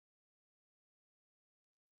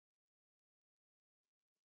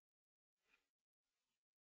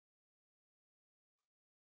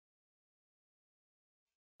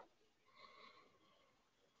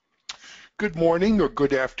Good morning or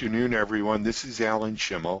good afternoon, everyone. This is Alan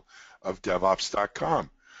Schimmel of DevOps.com.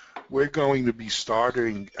 We're going to be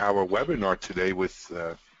starting our webinar today with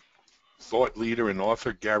thought leader and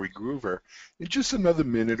author Gary Gruver. In just another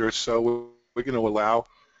minute or so, we're going to allow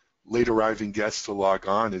late arriving guests to log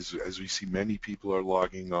on as we see many people are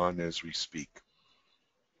logging on as we speak.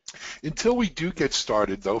 Until we do get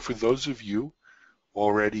started, though, for those of you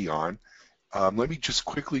already on, let me just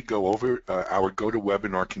quickly go over our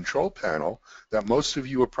GoToWebinar control panel that most of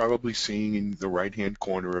you are probably seeing in the right-hand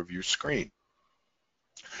corner of your screen.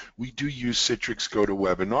 We do use Citrix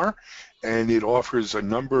GoToWebinar, and it offers a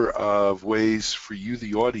number of ways for you,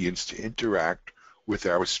 the audience, to interact with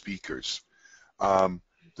our speakers.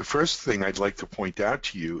 The first thing I'd like to point out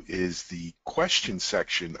to you is the question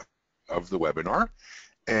section of the webinar,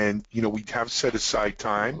 and we have set aside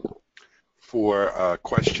time for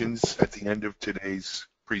questions at the end of today's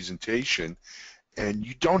presentation, and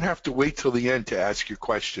you don't have to wait till the end to ask your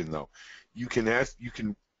question. Though you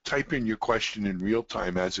can type in your question in real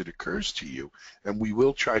time as it occurs to you, and we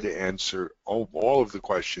will try to answer all of the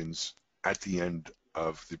questions at the end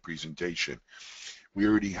of the presentation. We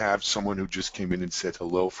already have someone who just came in and said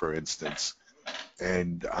hello, for instance,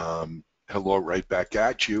 and hello right back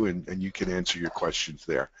at you, and you can answer your questions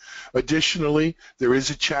there. Additionally, there is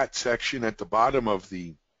a chat section at the bottom of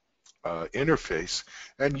the interface,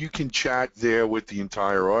 and you can chat there with the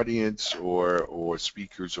entire audience or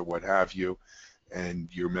speakers or what have you, and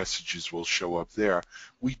your messages will show up there.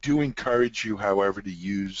 We do encourage you, however, to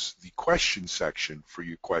use the question section for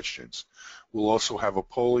your questions. We'll also have a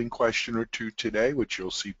polling question or two today, which you'll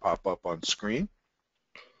see pop up on screen,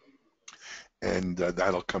 and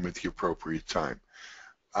that'll come at the appropriate time.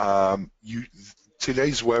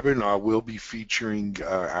 Today's webinar will be featuring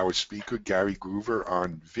our speaker, Gary Gruver,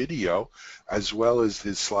 on video, as well as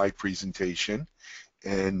his slide presentation.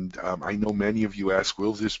 And I know many of you ask,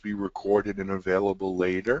 will this be recorded and available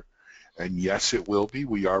later? And yes, it will be.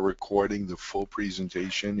 We are recording the full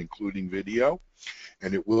presentation, including video,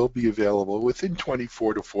 and it will be available within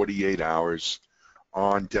 24 to 48 hours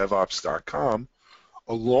on DevOps.com,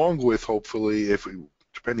 along with, hopefully,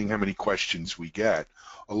 depending how many questions we get,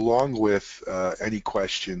 along with any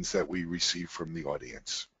questions that we receive from the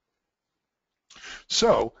audience.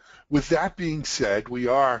 So, with that being said, we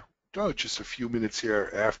are just a few minutes here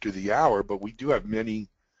after the hour, but we do have many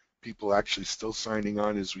people actually still signing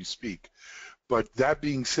on as we speak. But that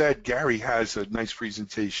being said, Gary has a nice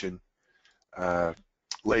presentation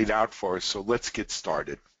laid out for us, so let's get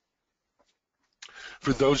started.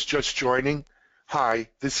 For those just joining, hi,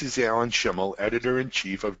 this is Alan Schimmel,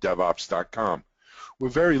 Editor-in-Chief of DevOps.com. We're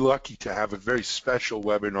very lucky to have a very special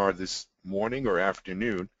webinar this morning or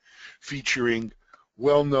afternoon featuring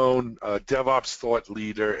well-known DevOps thought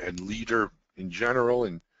leader and leader in general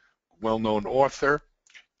and well-known author,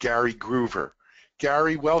 Gary Gruver.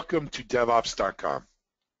 Gary, welcome to DevOps.com.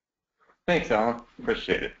 Thanks, Alan.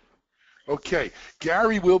 Appreciate it. Okay,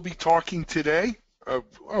 Gary will be talking today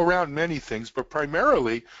around many things, but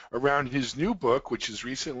primarily around his new book, which has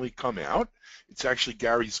recently come out. It's actually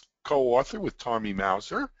Gary's co-author with Tommy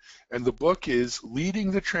Mauser, and the book is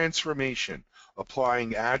Leading the Transformation,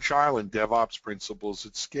 Applying Agile and DevOps Principles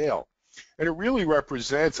at Scale. And it really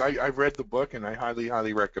represents, I've read the book and I highly,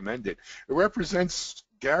 highly recommend it. It represents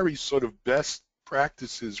Gary's sort of best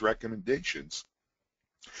practices recommendations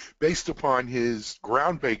based upon his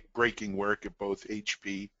groundbreaking work at both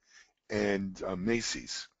HP and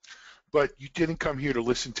Macy's. But you didn't come here to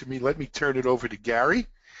listen to me. Let me turn it over to Gary.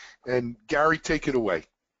 And Gary, take it away.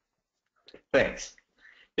 Thanks.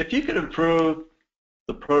 If you could improve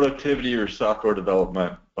the productivity of your software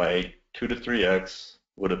development by 2 to 3x,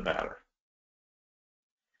 would it matter?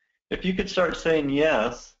 If you could start saying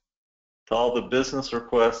yes to all the business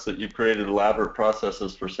requests that you created elaborate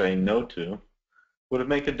processes for saying no to, would it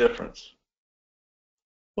make a difference?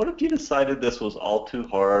 What if you decided this was all too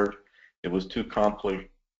hard, it was too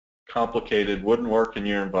complicated, wouldn't work in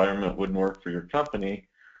your environment, wouldn't work for your company,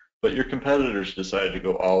 but your competitors decided to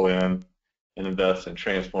go all in and invest in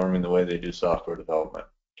transforming the way they do software development?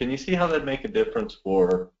 Can you see how that'd make a difference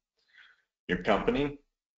for your company,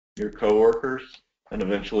 your coworkers, and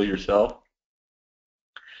eventually yourself?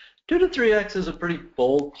 2 to 3x is a pretty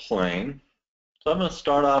bold claim, so I'm going to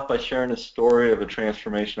start off by sharing a story of a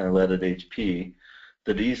transformation I led at HP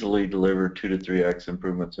that easily delivered 2 to 3x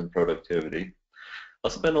improvements in productivity.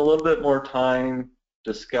 I'll spend a little bit more time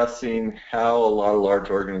discussing how a lot of large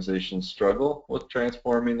organizations struggle with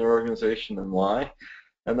transforming their organization and why,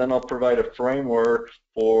 and then I'll provide a framework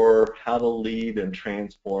for how to lead and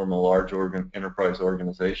transform a large enterprise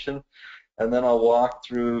organization, and then I'll walk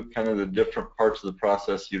through kind of the different parts of the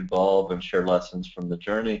process you involve and share lessons from the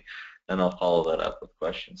journey, and I'll follow that up with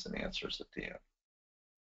questions and answers at the end.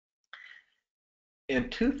 In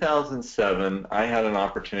 2007, I had an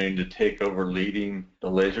opportunity to take over leading the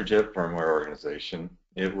LaserJet firmware organization.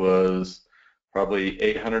 It was probably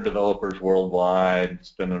 800 developers worldwide,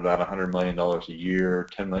 spending about $100 million a year,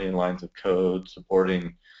 10 million lines of code,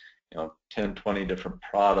 supporting 10, 20 different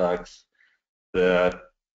products that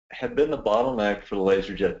had been the bottleneck for the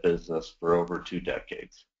LaserJet business for over 2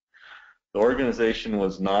 decades. The organization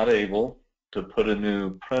was not able to put a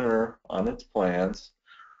new printer on its plans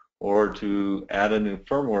or to add a new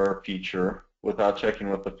firmware feature without checking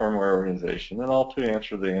with the firmware organization. And all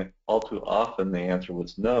too often the answer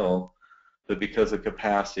was no, but because of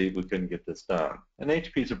capacity we couldn't get this done. And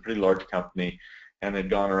HP is a pretty large company and had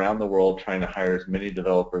gone around the world trying to hire as many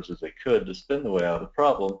developers as they could to spin the way out of the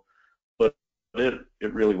problem, but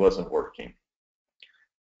it really wasn't working.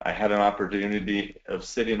 I had an opportunity of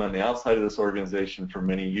sitting on the outside of this organization for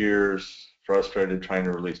many years, frustrated trying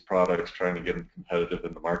to release products, trying to get them competitive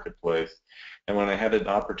in the marketplace. And when I had an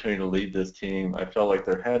opportunity to lead this team, I felt like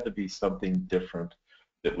there had to be something different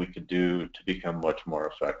that we could do to become much more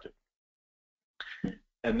effective.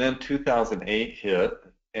 And then 2008 hit,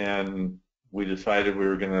 and we decided we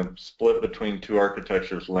were going to split between 2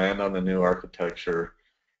 architectures, land on the new architecture,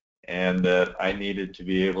 and that I needed to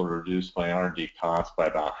be able to reduce my R&D costs by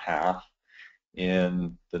about half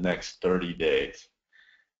in the next 30 days.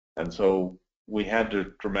 And so we had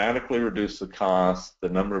to dramatically reduce the cost, the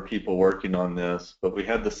number of people working on this, but we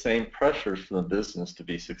had the same pressures from the business to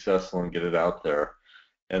be successful and get it out there.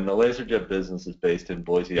 And the LaserJet business is based in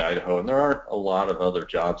Boise, Idaho, and there aren't a lot of other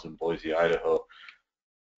jobs in Boise, Idaho.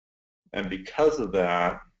 And because of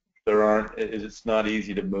that, it's not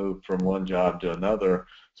easy to move from one job to another.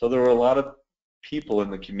 So there were a lot of people in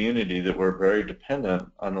the community that were very dependent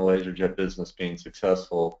on the LaserJet business being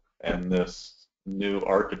successful and this new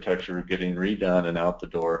architecture getting redone and out the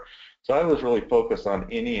door. So I was really focused on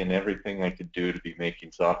any and everything I could do to be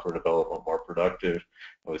making software development more productive.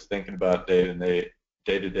 I was thinking about day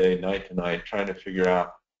to day, night to night, trying to figure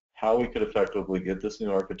out how we could effectively get this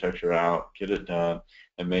new architecture out, get it done,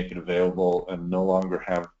 and make it available and no longer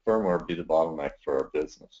have firmware be the bottleneck for our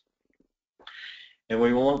business. And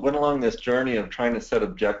we went along this journey of trying to set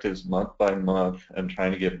objectives month by month and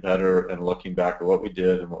trying to get better and looking back at what we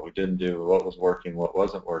did and what we didn't do, what was working, what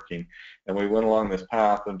wasn't working. And we went along this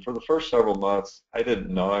path, and for the first several months, I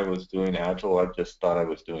didn't know I was doing Agile. I just thought I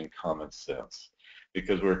was doing common sense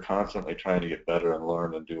because we were constantly trying to get better and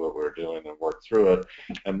learn and do what we were doing and work through it.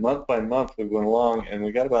 And month by month, we went along, and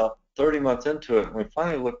we got about 30 months into it, and we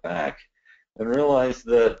finally looked back and realized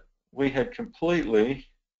that we had completely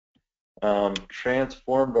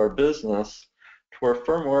transformed our business to where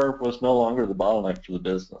firmware was no longer the bottleneck for the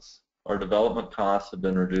business. Our development costs had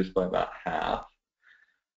been reduced by about half.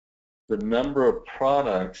 The number of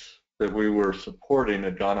products that we were supporting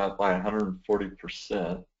had gone up by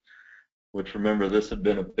 140%, which, remember, this had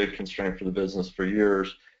been a big constraint for the business for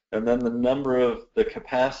years. And then the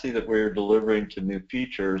capacity that we were delivering to new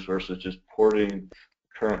features versus just porting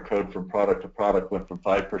current code from product to product went from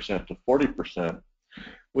 5% to 40%.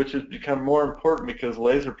 Which has become more important because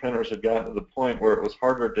laser printers had gotten to the point where it was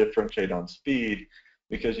harder to differentiate on speed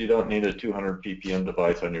because you don't need a 200 ppm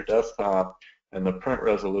device on your desktop, and the print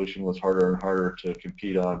resolution was harder and harder to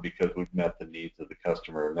compete on because we've met the needs of the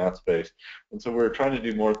customer in that space. And so we were trying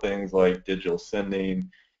to do more things like digital sending,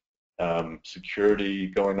 security,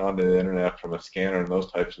 going onto the internet from a scanner, and those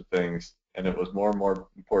types of things, and it was more and more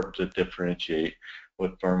important to differentiate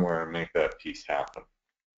with firmware and make that piece happen.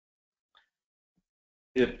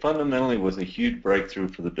 It fundamentally was a huge breakthrough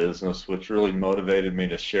for the business, which really motivated me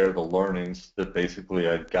to share the learnings that basically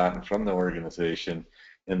I'd gotten from the organization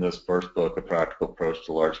in this first book, A Practical Approach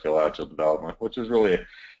to Large-Scale Agile Development, which is really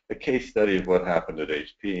a case study of what happened at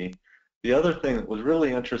HP. The other thing that was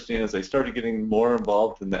really interesting as I started getting more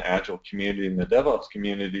involved in the Agile community and the DevOps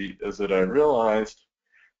community is that I realized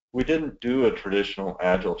we didn't do a traditional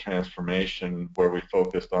Agile transformation where we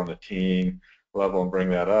focused on the team level and bring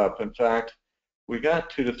that up. In fact, we got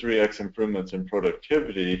 2 to 3x improvements in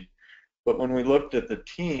productivity, but when we looked at the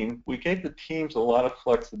team, we gave the teams a lot of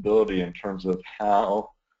flexibility in terms of how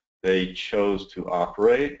they chose to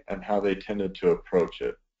operate and how they tended to approach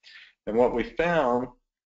it. And what we found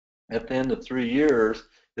at the end of 3 years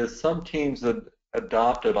is some teams had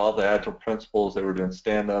adopted all the Agile principles. They were doing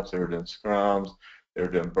stand-ups, they were doing scrums, they were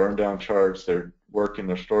doing burn-down charts, they were working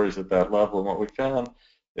their stories at that level. And what we found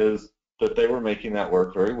is that they were making that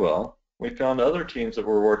work very well. We found other teams that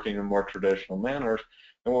were working in more traditional manners,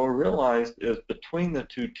 And what we realized is between the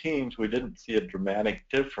two teams, we didn't see a dramatic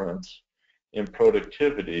difference in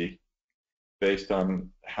productivity based on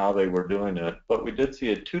how they were doing it, but we did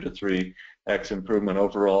see a 2 to 3x improvement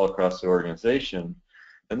overall across the organization.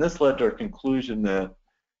 And this led to our conclusion that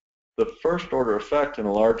the first order effect in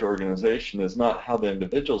a large organization is not how the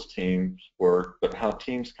individuals' teams work, but how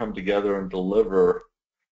teams come together and deliver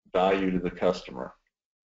value to the customer.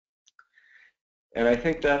 And I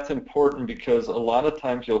think that's important because a lot of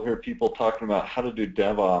times you'll hear people talking about how to do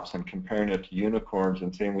DevOps and comparing it to unicorns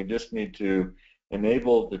and saying we just need to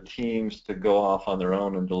enable the teams to go off on their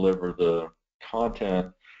own and deliver the content.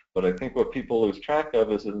 But I think what people lose track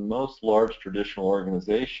of is in most large traditional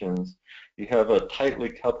organizations, you have a tightly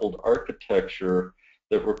coupled architecture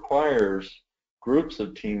that requires groups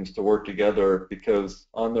of teams to work together because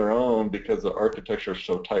on their own, because the architecture is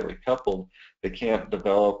so tightly coupled, they can't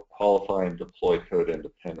develop, qualify, and deploy code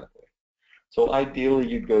independently. So ideally,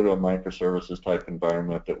 you'd go to a microservices type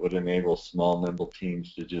environment that would enable small, nimble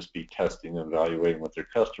teams to just be testing and evaluating with their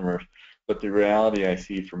customers. But the reality I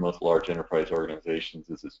see for most large enterprise organizations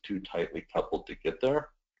is it's too tightly coupled to get there.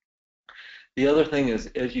 The other thing is,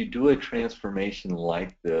 as you do a transformation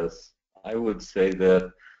like this, I would say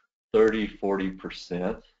that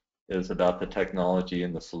 30–40% is about the technology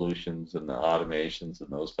and the solutions and the automations and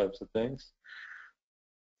those types of things.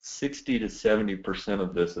 60 to 70%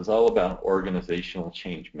 of this is all about organizational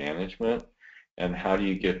change management and how do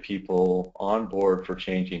you get people on board for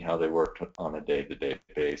changing how they work on a day-to-day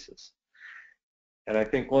basis. And I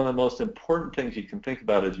think one of the most important things you can think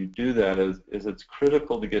about as you do that is it's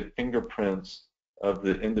critical to get fingerprints of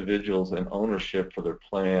the individuals and ownership for their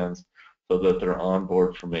plans so that they're on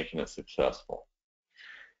board for making it successful.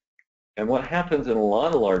 And what happens in a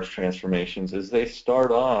lot of large transformations is they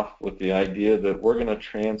start off with the idea that we're going to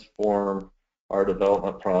transform our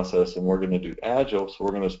development process and we're going to do Agile, so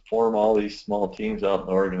we're going to form all these small teams out in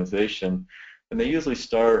the organization. And they usually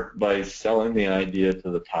start by selling the idea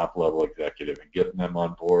to the top level executive and getting them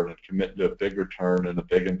on board and committing to a big return and a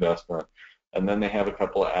big investment. And then they have a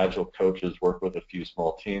couple of Agile coaches work with a few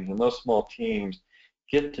small teams, and those small teams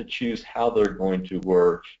get to choose how they're going to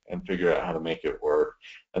work and figure out how to make it work.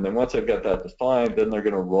 And then once they've got that defined, then they're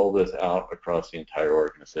going to roll this out across the entire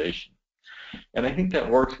organization. And I think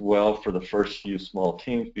that works well for the first few small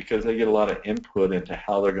teams because they get a lot of input into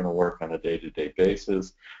how they're going to work on a day-to-day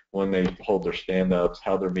basis, when they hold their stand-ups,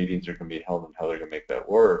 how their meetings are going to be held, and how they're going to make that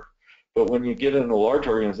work. But when you get in a large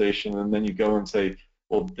organization and then you go and say,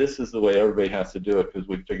 well, this is the way everybody has to do it because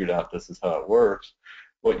we figured out this is how it works,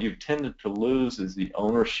 what you've tended to lose is the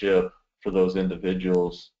ownership for those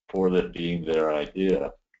individuals for that being their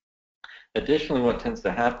idea. Additionally, what tends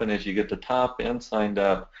to happen is you get the top end signed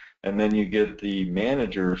up, and then you get the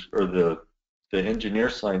managers or the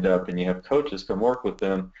engineers signed up, and you have coaches come work with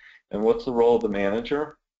them. And what's the role of the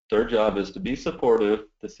manager? Their job is to be supportive.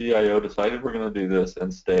 The CIO decided we're going to do this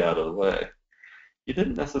and stay out of the way. You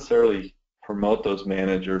didn't necessarily promote those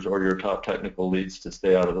managers or your top technical leads to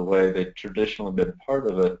stay out of the way. They've traditionally been part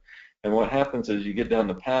of it. And what happens is you get down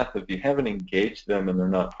the path, if you haven't engaged them and they're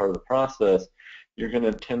not part of the process, you're going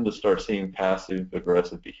to tend to start seeing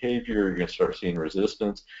passive-aggressive behavior, you're going to start seeing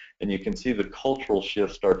resistance, and you can see the cultural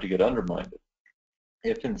shifts start to get undermined.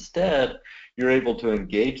 If instead you're able to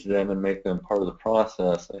engage them and make them part of the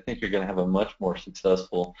process, I think you're going to have a much more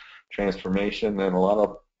successful transformation. And a lot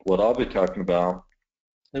of what I'll be talking about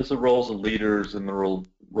is the roles of leaders and the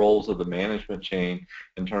roles of the management chain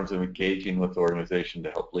in terms of engaging with the organization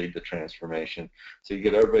to help lead the transformation. So you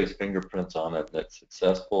get everybody's fingerprints on it that's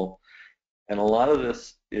successful. And a lot of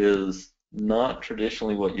this is not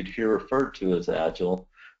traditionally what you'd hear referred to as Agile,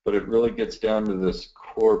 but it really gets down to this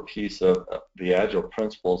core piece of the Agile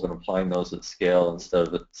principles and applying those at scale instead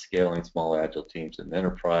of scaling small Agile teams in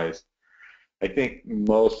enterprise. I think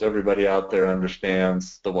most everybody out there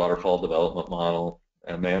understands the waterfall development model,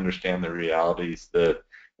 and they understand the realities that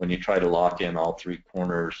when you try to lock in all three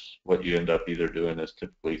corners, what you end up either doing is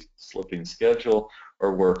typically slipping schedule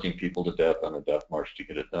or working people to death on a death march to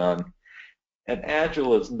get it done. And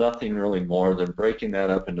Agile is nothing really more than breaking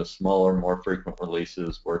that up into smaller, more frequent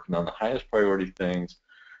releases, working on the highest priority things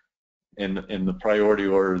in the priority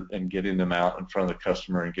order and getting them out in front of the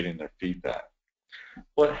customer and getting their feedback.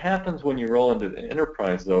 What happens when you roll into the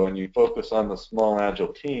enterprise, though, and you focus on the small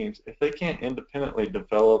Agile teams, if they can't independently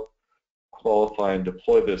develop, qualify, and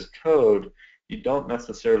deploy this code, you don't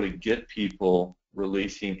necessarily get people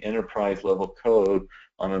releasing enterprise-level code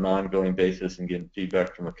on an ongoing basis and getting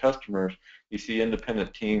feedback from the customers. You see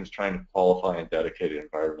independent teams trying to qualify in dedicated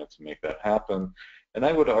environments and make that happen. And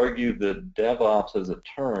I would argue that DevOps as a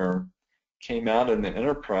term came out in the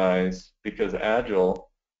enterprise because Agile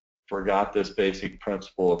forgot this basic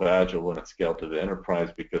principle of Agile when it scaled to the enterprise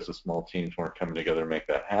because the small teams weren't coming together to make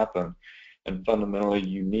that happen. And fundamentally,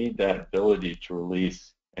 you need that ability to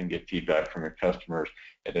release and get feedback from your customers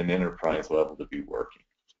at an enterprise level to be working.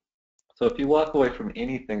 So if you walk away from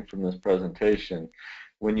anything from this presentation,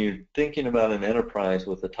 when you're thinking about an enterprise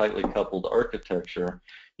with a tightly coupled architecture,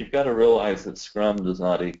 you've got to realize that Scrum does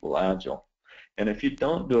not equal Agile. And if you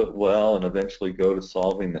don't do it well and eventually go to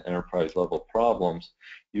solving the enterprise level problems,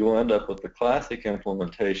 you will end up with the classic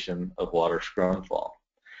implementation of water scrum fall.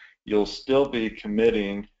 You'll still be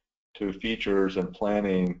committing to features and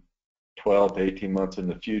planning 12 to 18 months in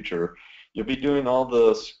the future. You'll be doing all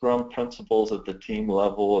the Scrum principles at the team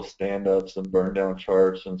level of stand-ups and burn-down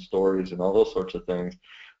charts and stories and all those sorts of things,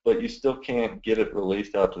 but you still can't get it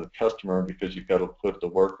released out to the customer because you've got to put the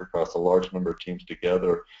work across a large number of teams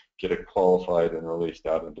together, get it qualified and released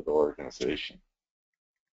out into the organization.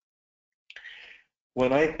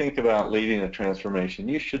 When I think about leading a transformation,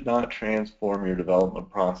 you should not transform your development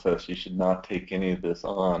process. You should not take any of this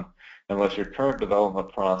on unless your current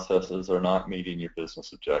development processes are not meeting your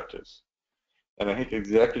business objectives. And I think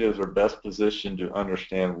executives are best positioned to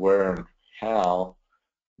understand where and how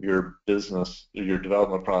your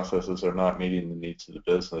development processes are not meeting the needs of the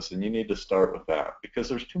business. And you need to start with that because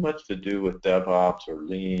there's too much to do with DevOps or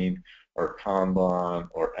Lean or Kanban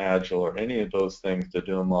or Agile or any of those things to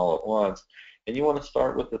do them all at once. And you want to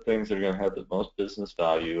start with the things that are going to have the most business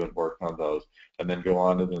value and work on those, and then go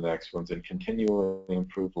on to the next ones and continually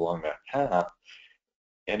improve along that path.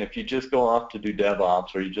 And if you just go off to do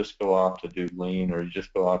DevOps, or you just go off to do Lean, or you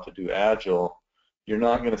just go off to do Agile, you're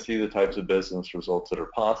not going to see the types of business results that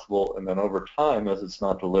are possible. And then over time, as it's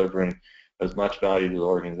not delivering as much value to the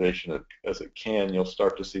organization as it can, you'll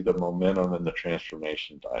start to see the momentum and the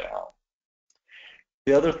transformation die out.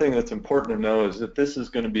 The other thing that's important to know is that this is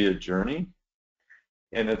going to be a journey,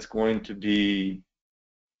 and it's going to be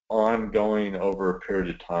ongoing over a period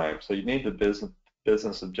of time. So you need the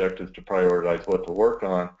business objectives to prioritize what to work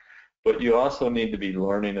on, but you also need to be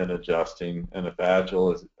learning and adjusting. And if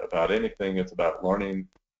Agile is about anything, it's about learning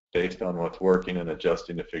based on what's working and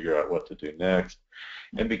adjusting to figure out what to do next.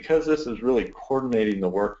 And because this is really coordinating the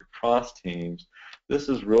work across teams, this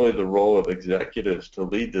is really the role of executives to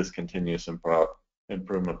lead this continuous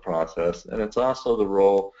improvement process. And it's also the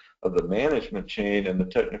role of the management chain and the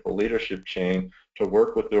technical leadership chain to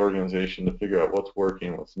work with the organization to figure out what's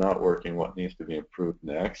working, what's not working, what needs to be improved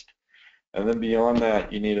next. And then beyond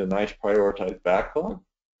that, you need a nice prioritized backlog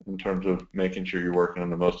in terms of making sure you're working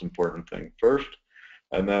on the most important thing first.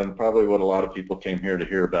 And then probably what a lot of people came here to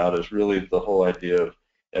hear about is really the whole idea of,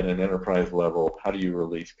 at an enterprise level, how do you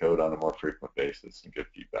release code on a more frequent basis and get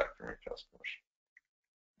feedback from your customers?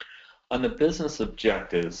 On the business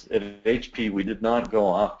objectives, at HP, we did not go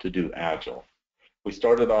off to do Agile. We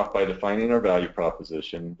started off by defining our value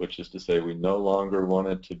proposition, which is to say we no longer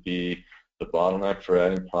wanted to be the bottleneck for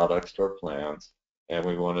adding products to our plans, and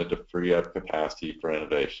we wanted to free up capacity for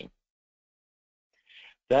innovation.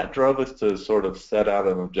 That drove us to sort of set out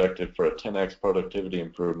an objective for a 10x productivity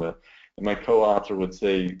improvement, and my co-author would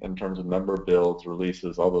say in terms of number of builds,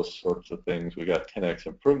 releases, all those sorts of things, we got 10x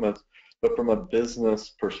improvements. But from a business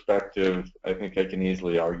perspective, I think I can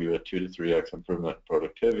easily argue a 2 to 3x improvement in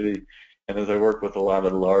productivity. And as I work with a lot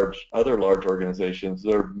of other large organizations,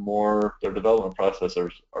 their development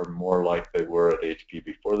processes are more like they were at HP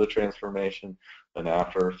before the transformation than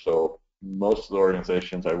after. So most of the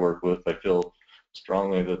organizations I work with, I feel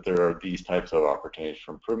strongly that there are these types of opportunities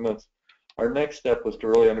for improvements. Our next step was to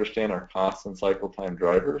really understand our cost and cycle time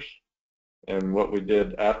drivers. And what we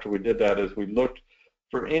did after we did that is we looked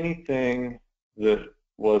for anything that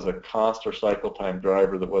was a cost or cycle time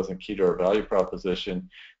driver that wasn't key to our value proposition.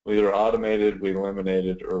 We either automated, we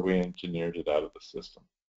eliminated, or we engineered it out of the system.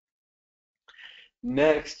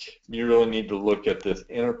 Next, you really need to look at this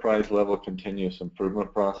enterprise level continuous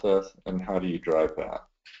improvement process and how do you drive that.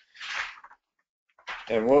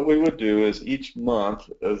 And what we would do is each month,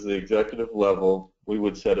 as the executive level, we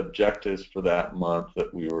would set objectives for that month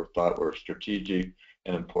that we thought were strategic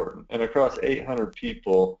and important. And across 800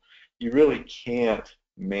 people, you really can't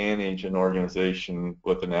manage an organization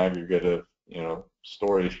with an aggregate of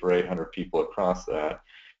stories for 800 people across that.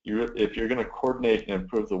 If you're going to coordinate and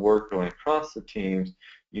improve the work going across the teams,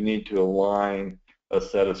 you need to align a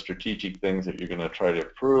set of strategic things that you're going to try to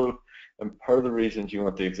improve. And part of the reasons you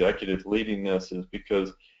want the executives leading this is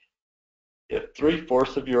because if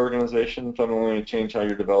 3/4 of your organization fundamentally change how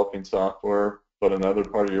you're developing software, but another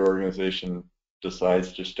part of your organization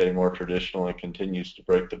decides to stay more traditional and continues to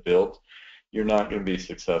break the build, you're not going to be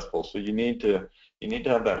successful. So you need to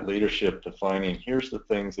have that leadership defining, here's the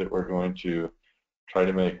things that we're going to try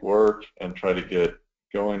to make work, and try to get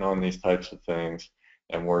going on these types of things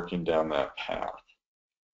and working down that path.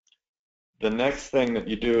 The next thing that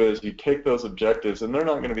you do is you take those objectives, and they're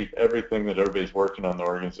not going to be everything that everybody's working on in the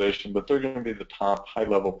organization, but they're going to be the top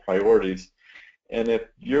high-level priorities. And if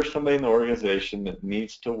you're somebody in the organization that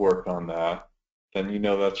needs to work on that, then you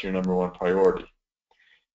know that's your number one priority.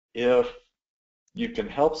 If you can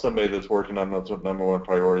help somebody that's working on those number one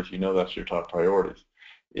priorities, you know that's your top priorities.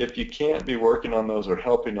 If you can't be working on those or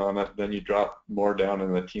helping on it, then you drop more down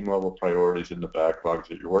in the team level priorities and the backlogs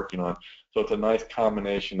that you're working on. So it's a nice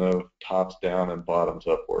combination of tops down and bottoms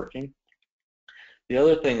up working. The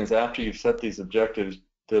other thing is, after you've set these objectives,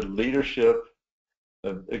 the leadership,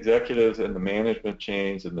 the executives and the management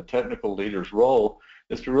chains and the technical leaders' role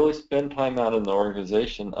is to really spend time out in the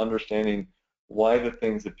organization understanding why the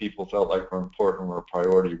things that people felt like were important or a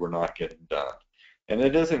priority were not getting done. And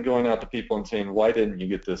it isn't going out to people and saying, why didn't you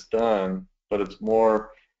get this done? But it's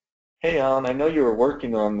more, hey, Alan, I know you were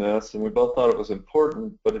working on this, and we both thought it was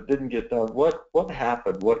important, but it didn't get done. What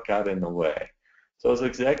happened? What got in the way? So as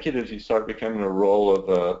executives, you start becoming a role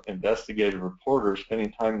of investigative reporter,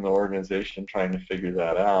 spending time in the organization trying to figure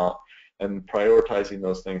that out and prioritizing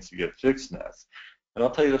those things to get fixed next. And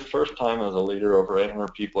I'll tell you, the first time as a leader over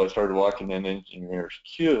 800 people, I started walking in engineers'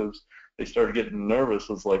 cubes, they started getting nervous.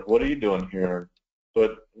 It's like, what are you doing here?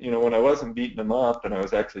 But, you know, when I wasn't beating them up and I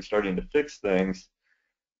was actually starting to fix things,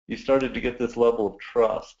 you started to get this level of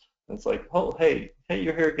trust. It's like, oh, hey,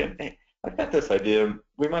 you're here again. Hey, I've got this idea.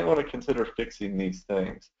 We might want to consider fixing these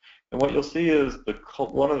things. And what you'll see is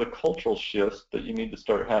one of the cultural shifts that you need to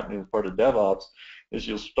start happening as part of DevOps is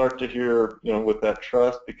you'll start to hear, you know, with that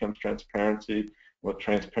trust becomes transparency. With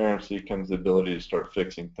transparency comes the ability to start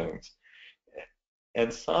fixing things.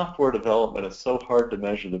 And software development is so hard to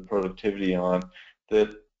measure the productivity on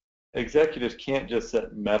that executives can't just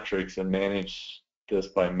set metrics and manage this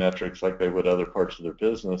by metrics like they would other parts of their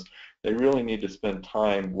business. They really need to spend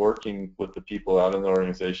time working with the people out in the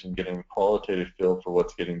organization, getting a qualitative feel for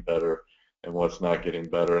what's getting better and what's not getting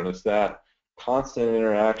better. And it's that constant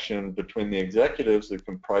interaction between the executives that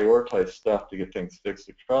can prioritize stuff to get things fixed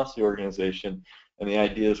across the organization and the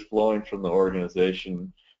ideas flowing from the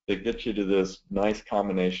organization that gets you to this nice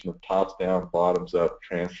combination of tops down, bottoms up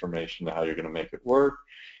transformation to how you're going to make it work.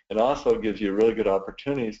 It also gives you really good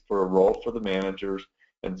opportunities for a role for the managers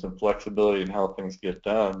and some flexibility in how things get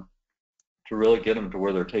done to really get them to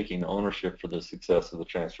where they're taking ownership for the success of the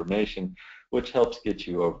transformation, which helps get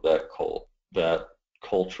you over that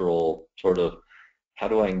cultural sort of, how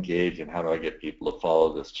do I engage and how do I get people to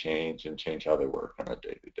follow this change and change how they work on a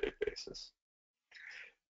day-to-day basis.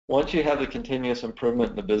 Once you have the continuous improvement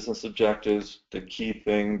in the business objectives, the key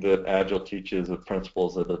thing that Agile teaches of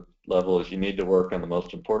principles at a level is you need to work on the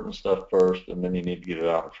most important stuff first, and then you need to get it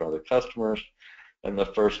out in front of the customers. And the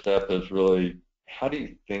first step is really, how do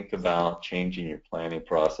you think about changing your planning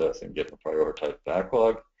process and getting a prioritized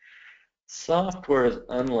backlog? Software is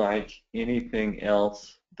unlike anything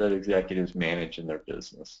else that executives manage in their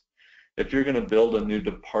business. If you're going to build a new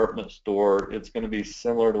department store, it's going to be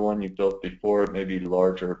similar to one you built before. It may be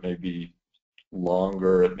larger, it may be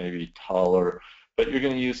longer, it may be taller, but you're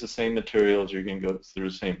going to use the same materials, you're going to go through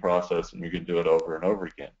the same process, and you're going to do it over and over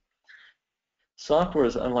again. Software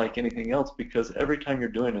is unlike anything else because every time you're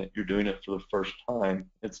doing it for the first time.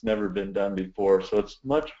 It's never been done before, so it's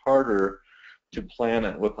much harder to plan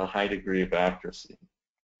it with a high degree of accuracy.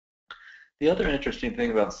 The other interesting thing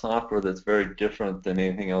about software that's very different than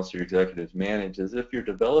anything else your executives manage is if you're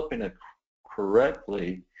developing it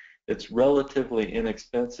correctly, it's relatively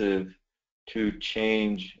inexpensive to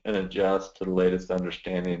change and adjust to the latest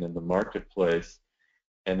understanding in the marketplace.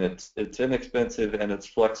 And it's inexpensive and it's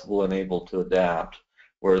flexible and able to adapt.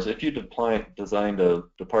 Whereas if you designed a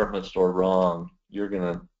department store wrong, you're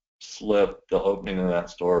going to slip the opening of that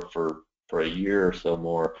store for a year or so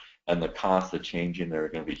more, and the cost of changing there are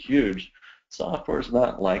going to be huge. Software is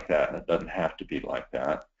not like that, and it doesn't have to be like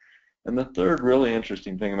that. And the third really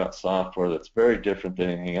interesting thing about software that's very different than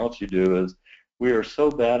anything else you do is we are so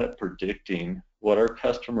bad at predicting what our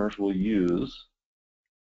customers will use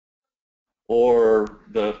or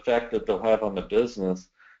the effect that they'll have on the business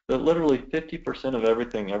that literally 50% of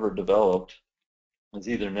everything ever developed is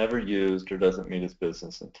either never used or doesn't meet its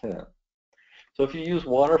business intent. So if you use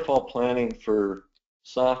waterfall planning for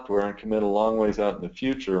software and commit a long ways out in the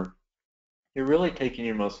future, you're really taking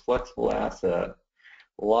your most flexible asset,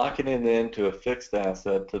 locking it into a fixed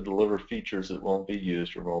asset to deliver features that won't be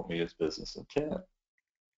used or won't meet its business intent.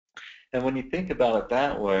 And when you think about it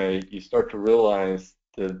that way, you start to realize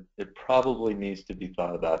that it probably needs to be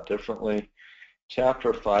thought about differently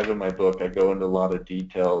chapter 5 of my book, I go into a lot of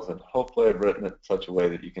details, and hopefully I've written it in such a way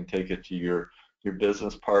that you can take it to your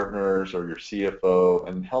business partners or your CFO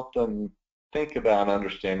and help them think about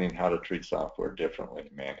understanding how to treat software differently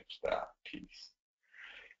and manage that piece.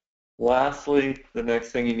 Lastly, the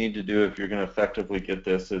next thing you need to do if you're going to effectively get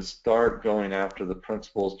this is start going after the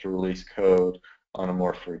principles to release code on a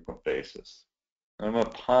more frequent basis. I'm going to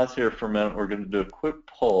pause here for a minute. We're going to do a quick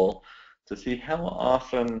poll to see how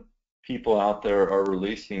often people out there are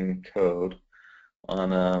releasing code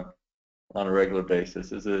on a regular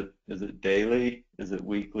basis. Is it daily? Is it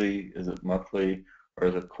weekly? Is it monthly? Or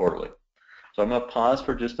is it quarterly? So I'm going to pause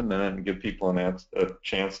for just a minute and give people a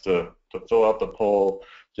chance to fill out the poll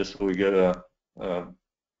just so we get an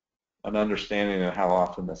understanding of how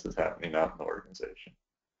often this is happening out in the organization.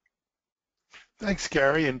 Thanks,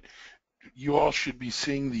 Gary. And you all should be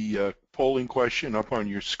seeing the polling question up on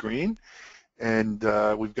your screen. And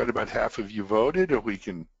we've got about half of you voted, or we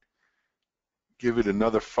can give it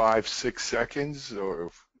another 5-6 seconds,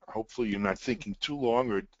 or hopefully you're not thinking too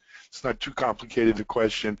long, or it's not too complicated a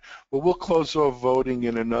question. But we'll close off voting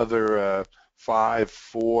in another 5,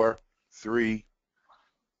 4, 3,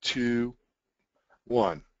 2,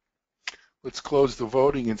 1. Let's close the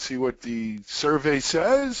voting and see what the survey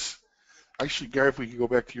says. Actually, Gary, if we could go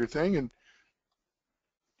back to your thing, and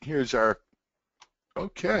here's our,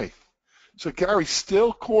 okay. So Gary,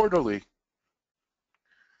 still quarterly.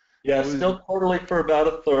 Yeah, still quarterly for about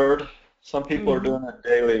a third. Some people are doing it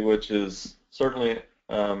daily, which is certainly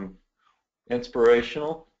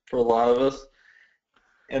inspirational for a lot of us.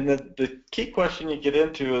 And the key question you get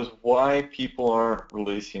into is why people aren't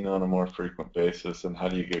releasing on a more frequent basis, and how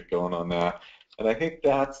do you get going on that? And I think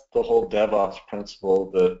that's the whole DevOps principle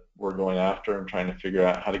that we're going after and trying to figure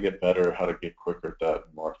out how to get better, how to get quicker at that,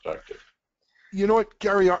 and more effective. You know what,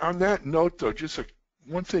 Gary, on that note, though, just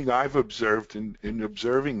one thing I've observed in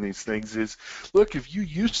observing these things is, look, if you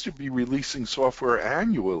used to be releasing software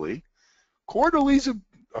annually, quarterly is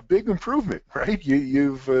a big improvement, right?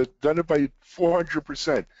 You've done it by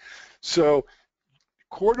 400%. So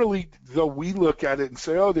quarterly, though, we look at it and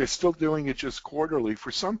say, oh, they're still doing it just quarterly.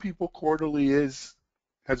 For some people, quarterly has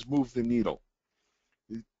moved the needle.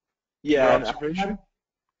 Yeah. Your observation?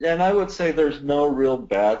 And I would say there's no real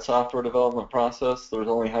bad software development process. There's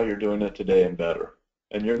only how you're doing it today and better.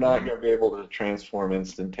 And you're not going to be able to transform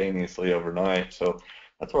instantaneously overnight. So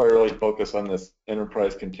that's why I really focus on this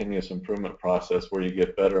enterprise continuous improvement process, where you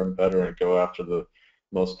get better and better and go after the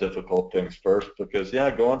most difficult things first. Because, yeah,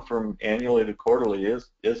 going from annually to quarterly is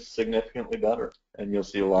significantly better, and you'll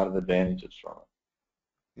see a lot of advantages from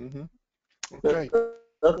it. Okay.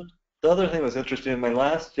 The other thing that was interesting, in my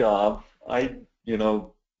last job, I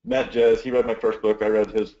met Jez. He read my first book. I read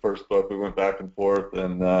his first book. We went back and forth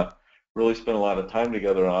and really spent a lot of time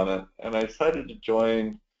together on it. And I decided to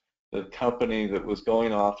join the company that was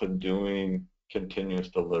going off and doing continuous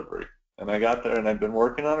delivery. And I got there, and I've been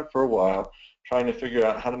working on it for a while, trying to figure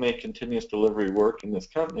out how to make continuous delivery work in this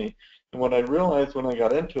company. And what I realized when I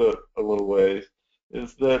got into it a little ways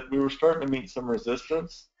is that we were starting to meet some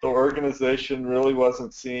resistance. The organization really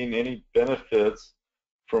wasn't seeing any benefits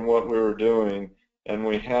from what we were doing, and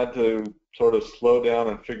we had to sort of slow down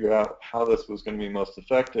and figure out how this was going to be most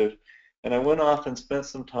effective. And I went off and spent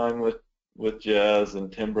some time with Jez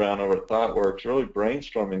and Tim Brown over at ThoughtWorks, really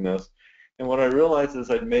brainstorming this. And what I realized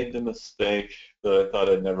is I'd made the mistake that I thought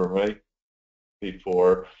I'd never made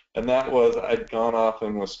before, and that was I'd gone off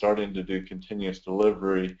and was starting to do continuous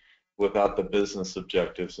delivery without the business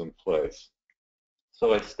objectives in place.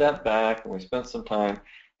 So I stepped back, and we spent some time,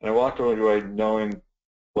 and I walked away knowing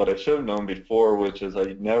what I should have known before, which is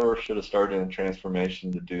I never should have started in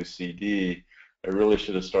transformation to do CD. I really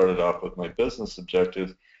should have started off with my business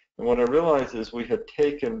objectives. And what I realized is we had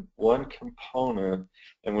taken one component,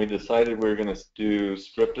 and we decided we were going to do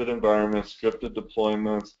scripted environments, scripted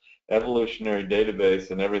deployments, evolutionary database,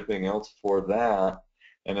 and everything else for that.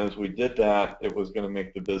 And as we did that, it was going to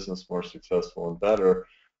make the business more successful and better.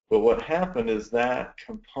 But what happened is that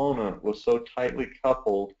component was so tightly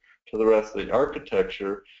coupled to the rest of the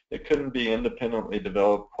architecture, it couldn't be independently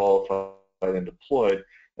developed, qualified, and deployed.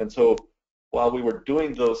 And so while we were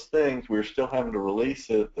doing those things, we were still having to release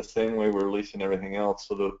it the same way we were releasing everything else,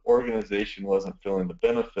 so the organization wasn't feeling the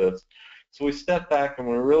benefits. So we stepped back, and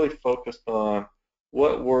we really focused on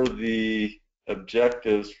what were the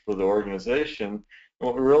objectives for the organization. And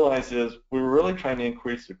what we realized is we were really trying to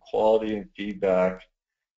increase the quality and feedback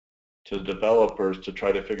to developers to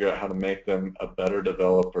try to figure out how to make them a better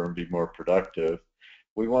developer and be more productive.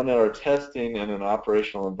 We wanted our testing in an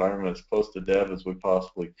operational environment as close to dev as we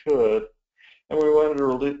possibly could, And we wanted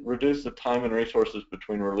to reduce the time and resources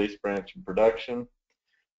between release, branch, and production,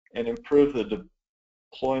 and improve the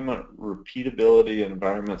deployment repeatability and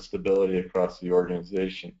environment stability across the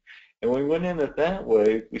organization. And when we went in it that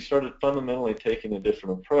way, we started fundamentally taking a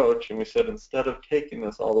different approach, and we said instead of taking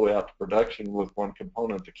this all the way out to production with one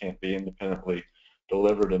component that can't be independently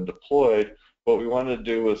delivered and deployed, what we wanted to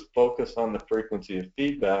do was focus on the frequency of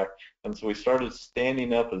feedback, and so we started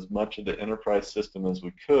standing up as much of the enterprise system as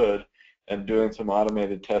we could and doing some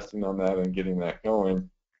automated testing on that and getting that going.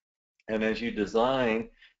 And as you design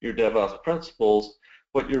your DevOps principles,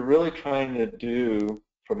 what you're really trying to do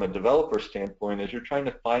from a developer standpoint is you're trying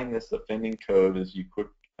to find this offending code as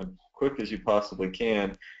quick as you possibly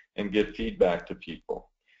can and get feedback to people.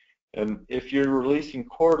 And if you're releasing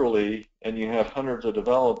quarterly and you have hundreds of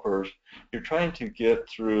developers, you're trying to get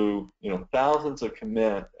through thousands of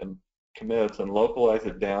commits and localize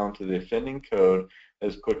it down to the offending code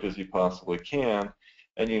as quick as you possibly can.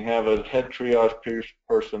 And you have a head triage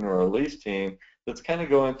person or a release team that's kind of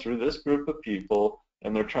going through this group of people,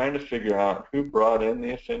 and they're trying to figure out who brought in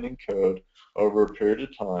the offending code over a period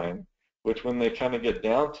of time, which when they kind of get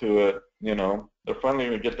down to it, they're finally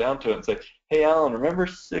going to get down to it and say, hey, Alan, remember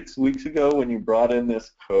 6 weeks ago when you brought in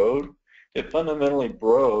this code? It fundamentally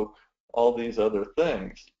broke all these other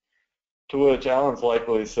things. To which Alan's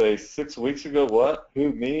likely to say, 6 weeks ago, what?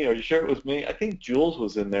 Who, me? Are you sure it was me? I think Jules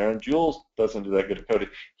was in there, and Jules doesn't do that good at coding.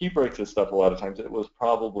 He breaks his stuff a lot of times. It was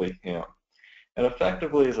probably him. And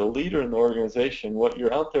effectively, as a leader in the organization, what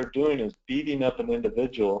you're out there doing is beating up an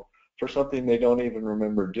individual for something they don't even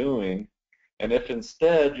remember doing. And if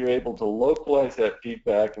instead you're able to localize that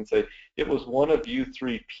feedback and say, it was one of you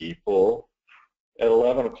 3 people at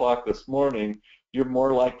 11 o'clock this morning, you're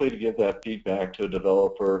more likely to give that feedback to a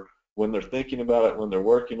developer when they're thinking about it, when they're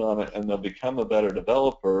working on it, and they'll become a better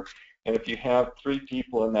developer. And if you have 3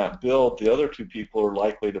 people in that build, the other 2 people are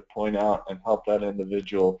likely to point out and help that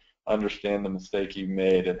individual understand the mistake you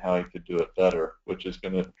made and how he could do it better, which is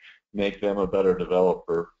going to make them a better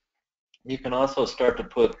developer. You can also start to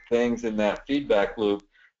put things in that feedback loop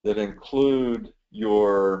that include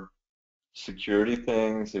your security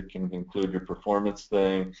things, it can include your performance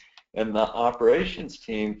thing, and the operations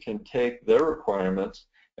team can take their requirements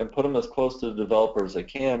and put them as close to the developer as they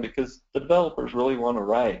can, because the developers really want to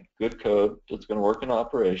write good code that's going to work in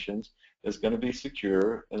operations, is going to be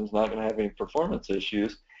secure, and is not going to have any performance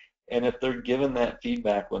issues. And if they're given that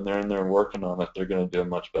feedback when they're in there working on it, they're going to do a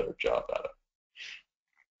much better job at it.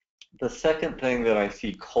 The second thing that I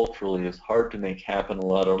see culturally is hard to make happen in a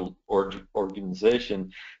lot of organization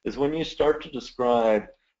is when you start to describe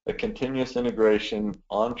a continuous integration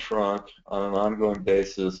on trunk on an ongoing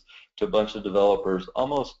basis to a bunch of developers,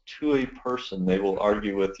 almost to a person, they will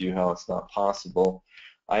argue with you how it's not possible.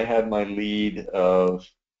 I had my lead of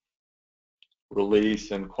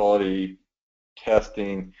release and quality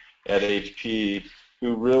testing at HP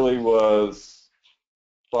who really was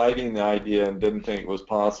fighting the idea and didn't think it was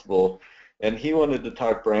possible, and he wanted to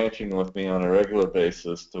talk branching with me on a regular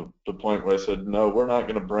basis to the point where I said, no, we're not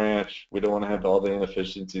going to branch. We don't want to have all the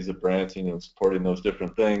inefficiencies of branching and supporting those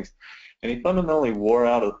different things. And he fundamentally wore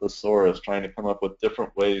out a thesaurus trying to come up with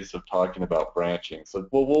different ways of talking about branching. So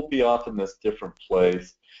we'll be off in this different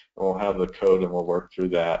place, and we'll have the code and we'll work through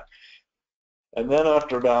that. And then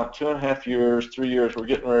after about 2.5 years, 3 years, we're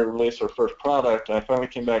getting ready to release our first product. And I finally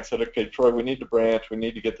came back and said, okay, Troy, we need to branch. We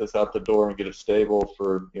need to get this out the door and get it stable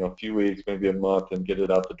for a few weeks, maybe a month, and get it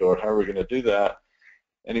out the door. How are we going to do that?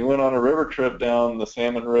 And he went on a river trip down the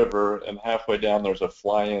Salmon River, and halfway down there's a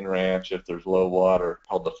fly-in ranch if there's low water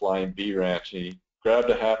called the Flying Bee Ranch. And he grabbed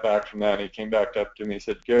a half-act from that, and he came back up to me and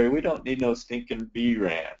said, Gary, we don't need no stinking bee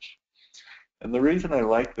ranch. And the reason I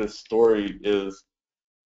like this story is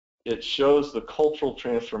it shows the cultural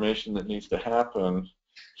transformation that needs to happen.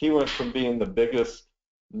 He went from being the biggest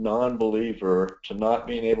non-believer to not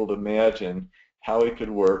being able to imagine how it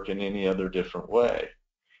could work in any other different way.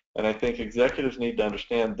 And I think executives need to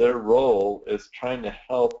understand their role is trying to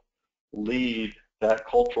help lead that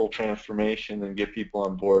cultural transformation and get people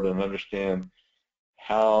on board and understand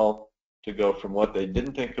how to go from what they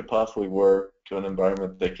didn't think could possibly work to an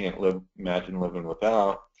environment they can't imagine living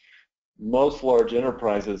without. Most large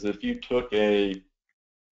enterprises, if you took a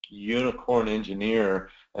unicorn engineer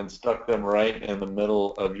and stuck them right in the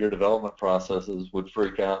middle of your development processes, would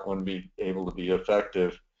freak out, wouldn't be able to be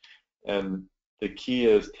effective. And the key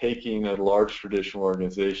is taking a large traditional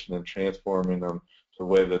organization and transforming them to a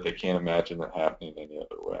way that they can't imagine it happening any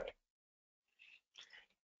other way.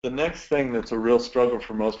 The next thing that's a real struggle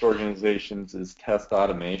for most organizations is test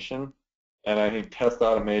automation. And I think test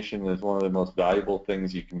automation is one of the most valuable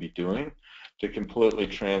things you can be doing to completely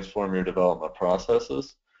transform your development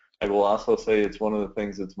processes. I will also say it's one of the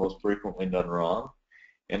things that's most frequently done wrong.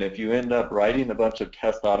 And if you end up writing a bunch of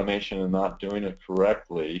test automation and not doing it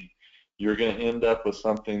correctly, you're going to end up with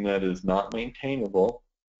something that is not maintainable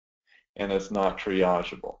and it's not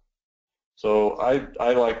triageable. So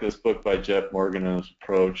I like this book by Jeff Morgan and his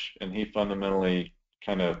approach, and he fundamentally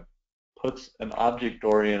kind of puts an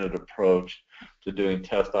object-oriented approach to doing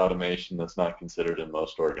test automation that's not considered in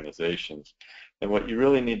most organizations. And what you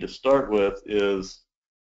really need to start with is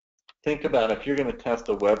think about if you're going to test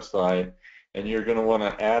a website and you're going to want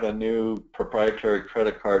to add a new proprietary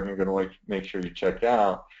credit card and you're going to make sure you check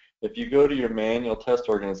out. If you go to your manual test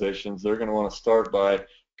organizations, they're going to want to start by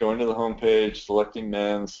going to the home page, selecting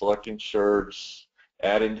men's, selecting shirts,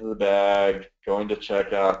 adding to the bag, going to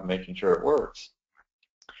checkout, and making sure it works.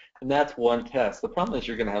 And that's one test. The problem is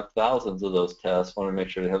you're going to have thousands of those tests. Want to make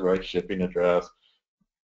sure you have the right shipping address,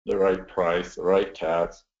 the right price, the right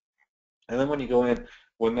tax. And then when you go in,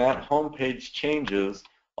 when that home page changes,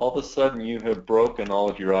 all of a sudden you have broken all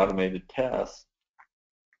of your automated tests.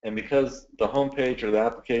 And because the home page or the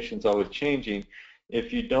application is always changing,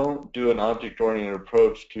 if you don't do an object-oriented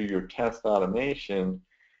approach to your test automation,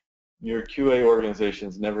 your QA organization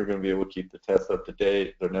is never going to be able to keep the tests up to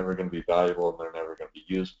date. They're never going to be valuable, and they're never going to be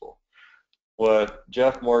useful. What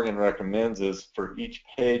Jeff Morgan recommends is for each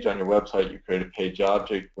page on your website, you create a page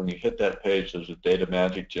object. When you hit that page, there's a data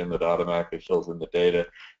magic gem that automatically fills in the data.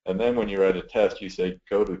 And then when you write a test, you say,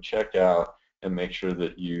 go to checkout and make sure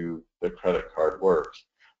that the credit card works.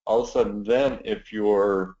 All of a sudden, then, if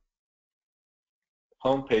your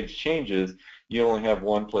home page changes, you only have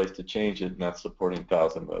one place to change it, and that's supporting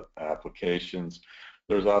thousands of applications.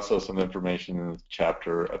 There's also some information in the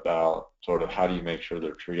chapter about sort of how do you make sure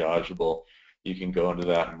they're triageable. You can go into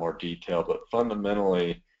that in more detail, but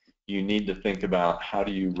fundamentally, you need to think about how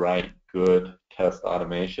do you write good test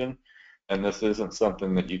automation, and this isn't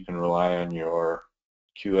something that you can rely on your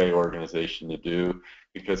QA organization to do,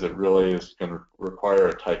 because it really is going to require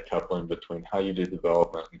a tight coupling between how you do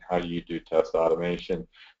development and how you do test automation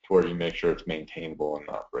to where you make sure it's maintainable and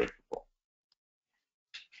not breakable.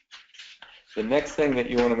 The next thing that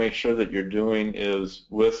you want to make sure that you're doing is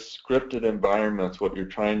with scripted environments, what you're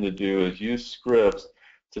trying to do is use scripts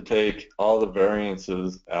to take all the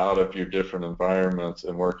variances out of your different environments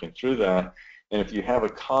and working through that. And if you have a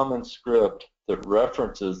common script that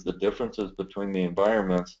references the differences between the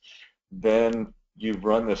environments, then you've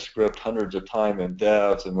run the script hundreds of times in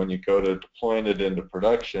devs, and when you go to deploying it into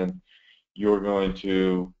production, you're going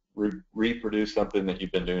to reproduce something that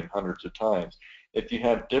you've been doing hundreds of times. If you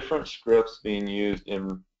have different scripts being used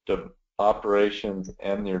in the operations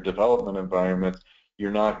and your development environment,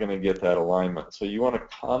 you're not going to get that alignment. So you want a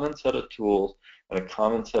common set of tools and a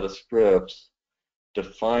common set of scripts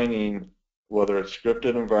defining whether it's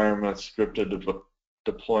scripted environments, scripted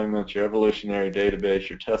deployments, your evolutionary database,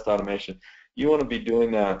 your test automation. You want to be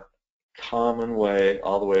doing that common way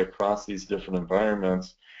all the way across these different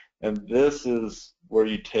environments. And this is where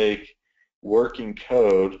you take working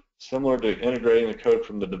code, similar to integrating the code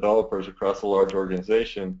from the developers across a large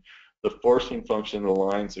organization. The forcing function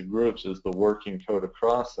aligns the groups is the working code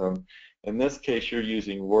across them. In this case, you're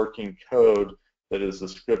using working code that is the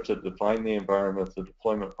scripts that define the environments, the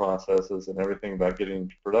deployment processes, and everything about getting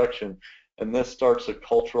into production. And this starts a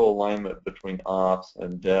cultural alignment between ops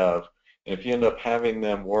and dev. And if you end up having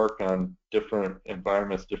them work on different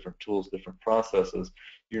environments, different tools, different processes,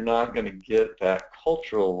 you're not going to get that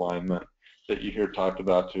cultural alignment that you hear talked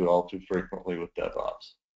about all too frequently with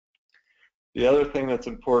DevOps. The other thing that's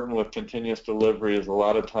important with continuous delivery is a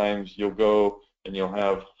lot of times you'll go and you'll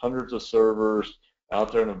have hundreds of servers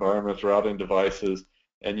out there in environments, routing devices,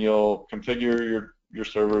 and you'll configure your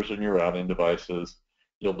servers and your routing devices.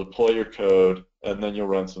 You'll deploy your code, and then you'll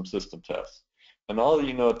run some system tests. And all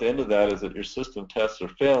you know at the end of that is that your system tests are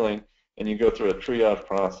failing, and you go through a triage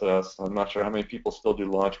process. I'm not sure how many people still do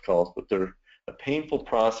launch calls, but they're a painful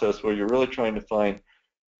process where you're really trying to find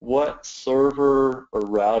what server or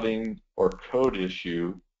routing or code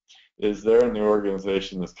issue is there in the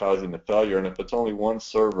organization that's causing the failure. And if it's only one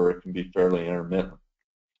server, it can be fairly intermittent.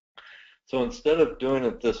 So instead of doing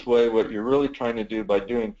it this way, what you're really trying to do by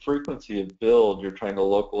doing frequency of build, you're trying to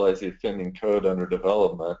localize the offending code under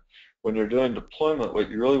development. When you're doing deployment, what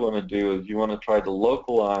you really want to do is you want to try to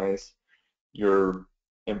localize your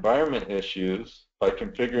environment issues by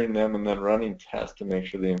configuring them and then running tests to make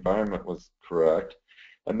sure the environment was correct.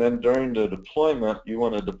 And then during the deployment, you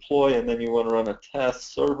want to deploy and then you want to run a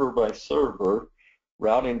test server by server,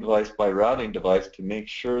 routing device by routing device to make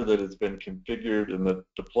sure that it's been configured and the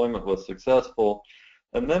deployment was successful.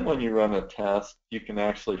 And then when you run a test, you can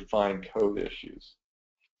actually find code issues.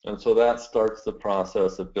 And so that starts the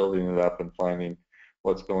process of building it up and finding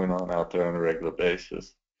what's going on out there on a regular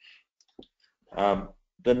basis.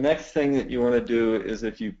 The next thing that you want to do is,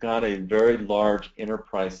 if you've got a very large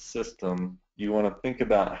enterprise system, you want to think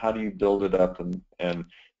about how do you build it up and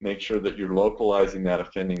make sure that you're localizing that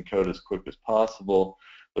offending code as quick as possible.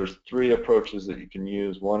 There's three approaches that you can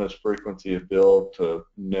use. One is frequency of build to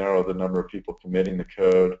narrow the number of people committing the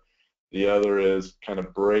code. The other is kind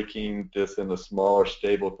of breaking this into smaller,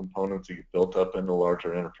 stable components that get built up into a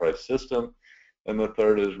larger enterprise system. And the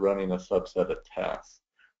third is running a subset of tests.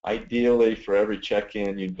 Ideally, for every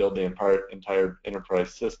check-in, you'd build the entire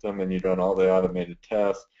enterprise system, and you'd run all the automated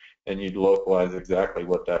tests, and you'd localize exactly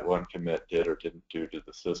what that one commit did or didn't do to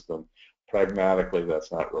the system. Pragmatically,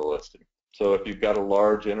 that's not realistic. So if you've got a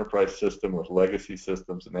large enterprise system with legacy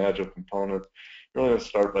systems and Agile components, you're really going to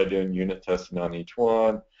start by doing unit testing on each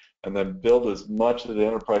one, and then build as much of the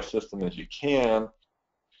enterprise system as you can,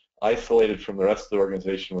 isolated from the rest of the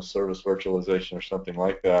organization with service virtualization or something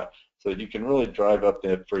like that, so that you can really drive up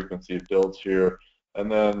the frequency of builds here,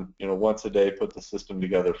 and then once a day put the system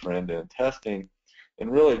together for end-to-end testing.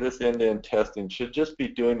 And really, this end-to-end testing should just be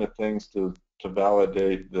doing the things to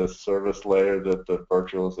validate the service layer that the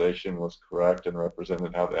virtualization was correct and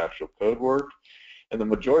represented how the actual code worked. And the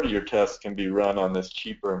majority of your tests can be run on this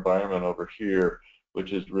cheaper environment over here,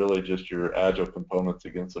 which is really just your Agile components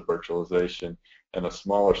against the virtualization. And a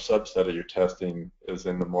smaller subset of your testing is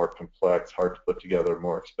in the more complex, hard to put together,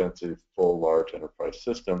 more expensive, full, large enterprise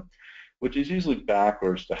system, which is usually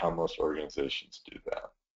backwards to how most organizations do that.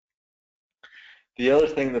 The other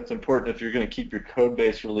thing that's important if you're going to keep your code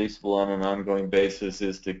base releasable on an ongoing basis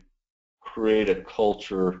is to create a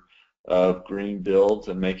culture of green builds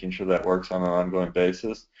and making sure that works on an ongoing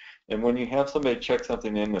basis. And when you have somebody check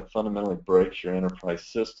something in that fundamentally breaks your enterprise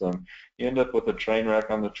system, you end up with a train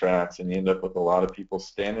wreck on the tracks, and you end up with a lot of people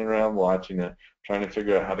standing around watching it, trying to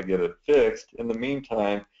figure out how to get it fixed. In the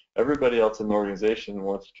meantime, everybody else in the organization who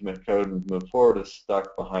wants to commit code and move forward is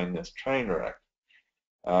stuck behind this train wreck.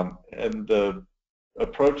 And the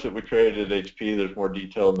approach that we created at HP, there's more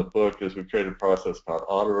detail in the book, is we created a process called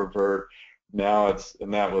auto-revert. Now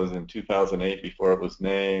and that was in 2008 before it was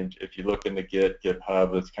named. If you look into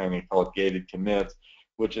GitHub, it's kind of called gated commits,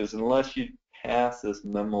 which is unless you pass this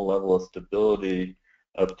minimal level of stability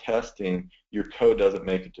of testing, your code doesn't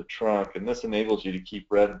make it to trunk, and this enables you to keep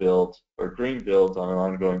red builds or green builds on an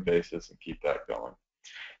ongoing basis and keep that going.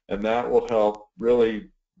 And that will help really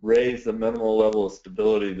raise the minimal level of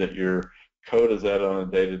stability that your code is at on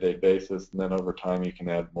a day-to-day basis, and then over time you can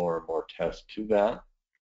add more and more tests to that.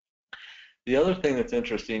 The other thing that's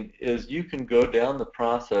interesting is you can go down the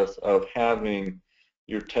process of having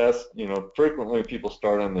your test, frequently people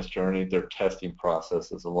start on this journey, their testing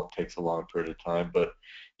process takes a long period of time, but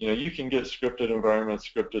you can get scripted environments,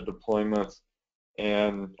 scripted deployments,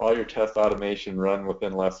 and all your test automation run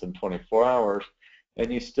within less than 24 hours,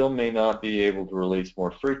 and you still may not be able to release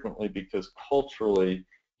more frequently because culturally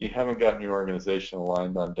you haven't gotten your organization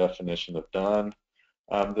aligned on definition of done.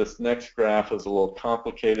 This next graph is a little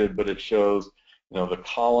complicated, but it shows, the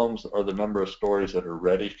columns are the number of stories that are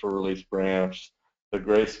ready for release branch. The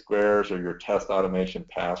gray squares are your test automation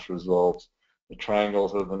pass results. The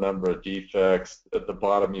triangles are the number of defects. At the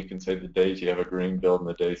bottom, you can say the days you have a green build and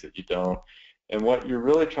the days that you don't. And what you're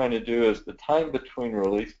really trying to do is the time between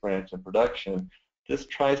release branch and production. This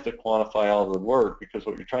tries to quantify all the work, because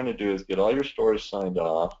what you're trying to do is get all your stories signed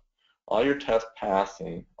off, all your tests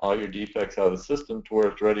passing, all your defects out of the system to where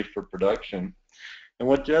it's ready for production. And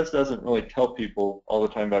what Jez doesn't really tell people all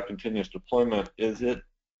the time about continuous deployment is it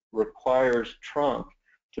requires trunk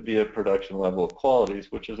to be at production level of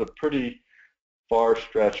qualities, which is a pretty far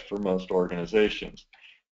stretch for most organizations.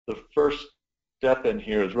 The first step in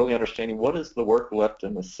here is really understanding what is the work left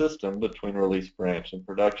in the system between release branch and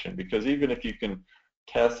production, because even if you can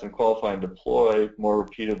test and qualify and deploy more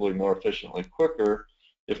repeatably, more efficiently, quicker,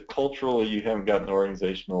 if culturally you haven't gotten the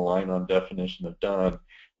organization aligned on definition of done,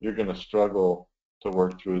 you're going to struggle to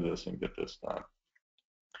work through this and get this done.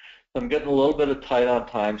 I'm getting a little bit tight on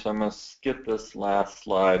time, so I'm going to skip this last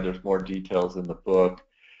slide. There's more details in the book.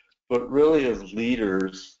 But really, as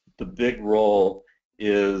leaders, the big role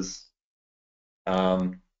is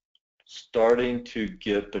starting to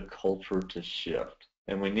get the culture to shift.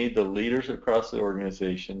 And we need the leaders across the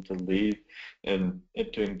organization to lead and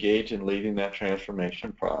to engage in leading that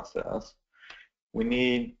transformation process. We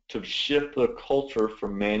need to shift the culture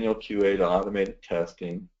from manual QA to automated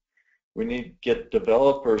testing. We need to get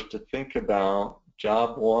developers to think about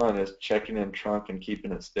job one is checking in trunk and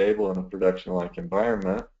keeping it stable in a production-like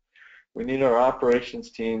environment. We need our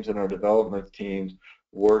operations teams and our development teams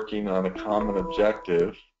working on a common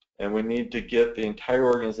objective, and we need to get the entire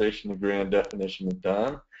organization to agree on definition of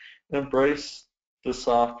done and embrace the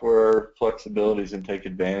software flexibilities and take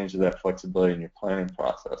advantage of that flexibility in your planning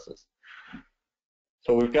processes.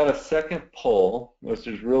 So we've got a second poll, which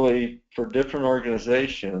is really for different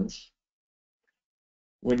organizations.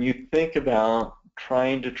 When you think about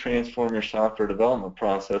trying to transform your software development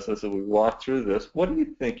processes, as we walk through this, what do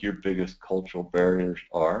you think your biggest cultural barriers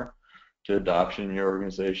are to adoption in your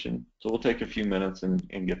organization? So we'll take a few minutes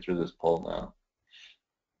and get through this poll now.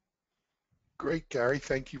 Great, Gary.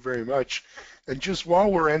 Thank you very much. And just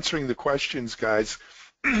while we're answering the questions, guys,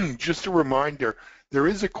 just a reminder, there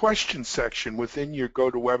is a question section within your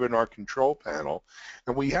GoToWebinar control panel,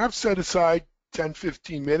 and we have set aside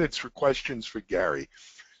 10-15 minutes for questions for Gary.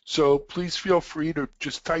 So please feel free to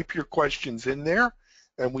just type your questions in there,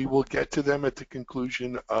 and we will get to them at the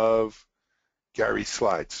conclusion of Gary's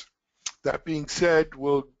slides. That being said,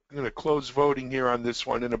 we're going to close voting here on this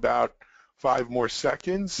one in about 5 more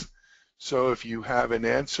seconds. So if you have an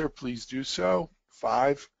answer, please do so.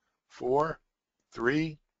 5, 4,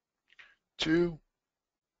 3, 2,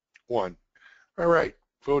 1. All right,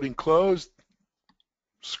 voting closed.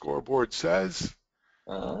 Scoreboard says.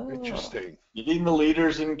 Interesting. Getting the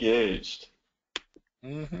leaders engaged.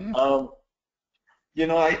 Mm-hmm. You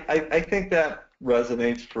know, I think that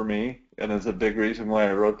resonates for me, and is a big reason why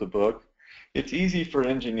I wrote the book. It's easy for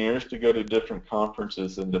engineers to go to different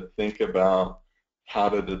conferences and to think about how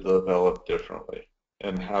to develop differently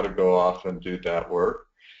and how to go off and do that work.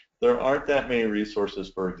 There aren't that many resources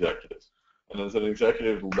for executives. And as an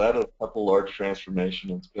executive, led a couple large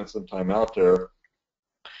transformations and spent some time out there,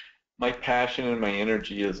 my passion and my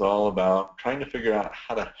energy is all about trying to figure out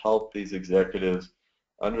how to help these executives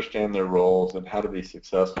understand their roles and how to be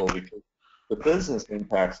successful, because the business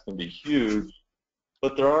impacts can be huge,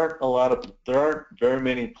 but there aren't very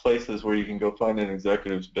many places where you can go find an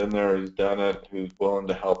executive who's been there, who's done it, who's willing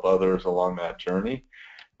to help others along that journey.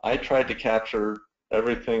 I tried to capture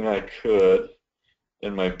everything I could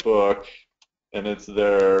in my book, and it's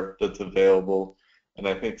there, that's available, and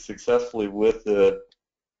I think successfully with it,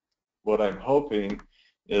 what I'm hoping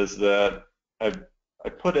is that I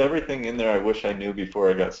put everything in there I wish I knew before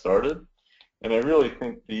I got started, and I really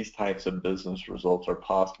think these types of business results are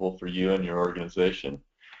possible for you and your organization,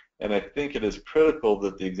 and I think it is critical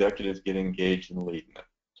that the executives get engaged in leading it.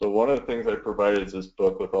 So one of the things I provided is this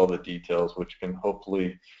book with all the details, which can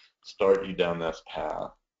hopefully start you down this path.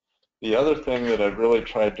 The other thing that I've really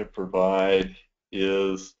tried to provide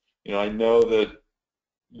is, you know, I know that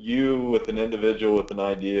you with an individual with an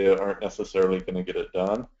idea aren't necessarily going to get it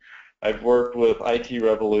done. I've worked with IT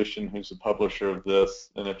Revolution, who's the publisher of this,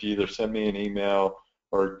 and if you either send me an email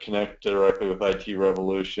or connect directly with IT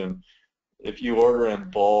Revolution, if you order in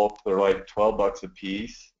bulk, they're like $12 a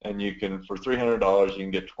piece, and you can, for $300, you can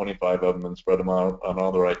get 25 of them and spread them out on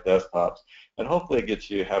all the right desktops, and hopefully it gets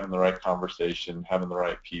you having the right conversation, having the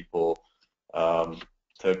right people,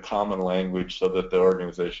 to common language so that the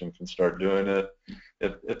organization can start doing it.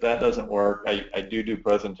 If that doesn't work, I do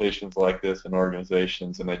presentations like this in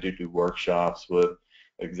organizations, and I do workshops with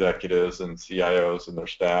executives and CIOs and their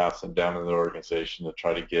staffs and down in the organization to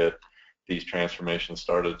try to get these transformations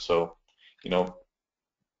started. So, you know,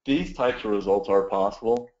 these types of results are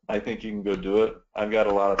possible. I think you can go do it. I've got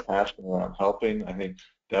a lot of passion around helping. I think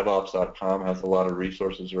DevOps.com has a lot of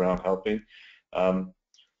resources around helping.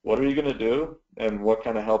 What are you going to do, and what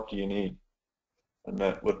kind of help do you need? And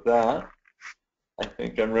with that, I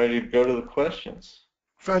think I'm ready to go to the questions.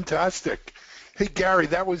 Fantastic. Hey, Gary,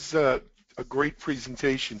 that was a great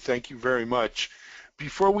presentation. Thank you very much.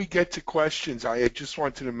 Before we get to questions, I just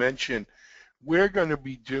wanted to mention we're going to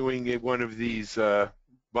be doing one of these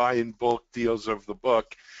buy in bulk deals of the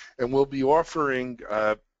book, and we'll be offering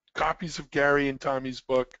copies of Gary and Tommy's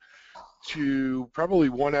book to probably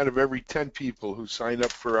 1 out of every 10 people who sign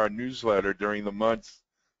up for our newsletter during the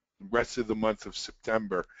rest of the month of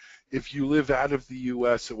September. If you live out of the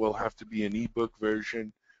U.S., it will have to be an ebook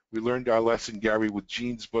version. We learned our lesson, Gary, with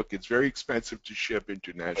Gene's book. It's very expensive to ship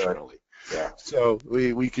internationally. Yeah. So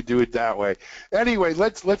we could do it that way. Anyway,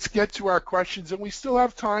 let's get to our questions, and we still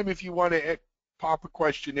have time if you want to pop a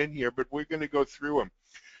question in here, but we're going to go through them.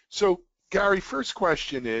 So, Gary, first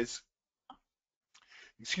question is,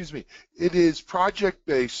 it is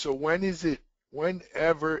project-based, so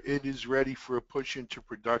whenever it is ready for a push into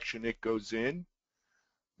production, it goes in?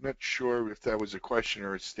 Not sure if that was a question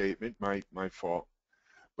or a statement, my fault.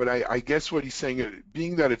 But I guess what he's saying,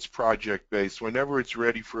 being that it's project-based, whenever it's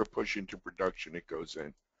ready for a push into production, it goes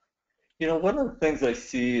in. One of the things I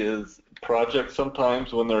see is projects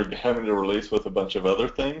sometimes when they're having to release with a bunch of other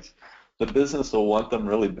things, the business will want them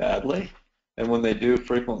really badly. And when they do,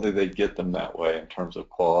 frequently they get them that way in terms of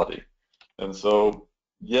quality. And so,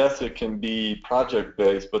 yes, it can be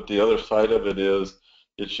project-based, but the other side of it is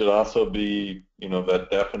it should also be, that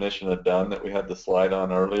definition of done that we had the slide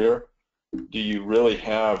on earlier. Do you really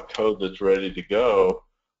have code that's ready to go,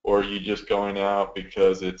 or are you just going out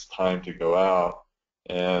because it's time to go out?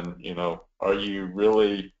 And,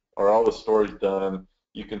 are all the stories done?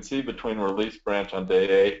 You can see between release branch on day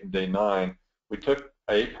 8 and day 9, we took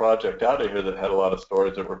a project out of here that had a lot of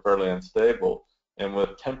stories that were fairly unstable. And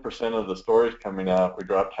with 10% of the stories coming out, we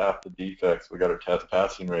dropped half the defects. We got our test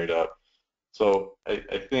passing rate up. So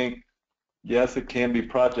I think, yes, it can be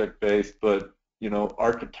project-based, but,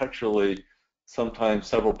 architecturally, sometimes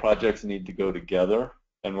several projects need to go together.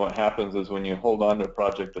 And what happens is when you hold on to a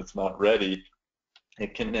project that's not ready,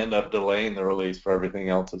 it can end up delaying the release for everything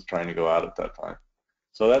else that's trying to go out at that time.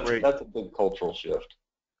 So that's a big cultural shift.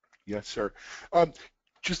 Yes, sir.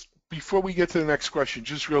 Just before we get to the next question,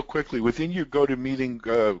 just real quickly, within your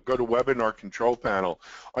GoToWebinar control panel,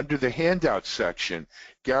 under the handout section,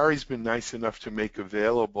 Gary's been nice enough to make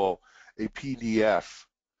available a PDF,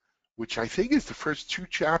 which I think is the first 2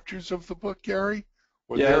 chapters of the book, Gary,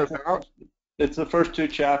 or thereabout. It's the first 2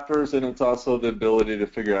 chapters, and it's also the ability to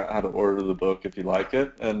figure out how to order the book if you like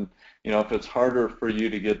it. And, if it's harder for you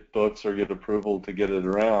to get books or get approval to get it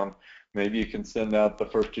around, maybe you can send out the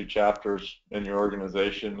first 2 chapters in your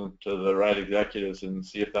organization to the right executives and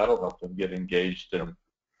see if that'll help them get engaged and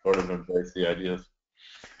sort of embrace the ideas.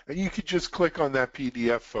 And you could just click on that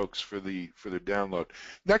PDF, folks, for the download.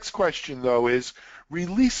 Next question, though, is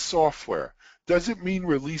release software. Does it mean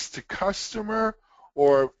release to customer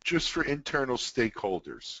or just for internal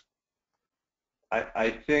stakeholders? I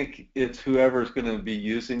think it's whoever's going to be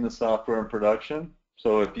using the software in production.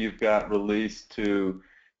 So if you've got release to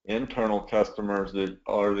internal customers that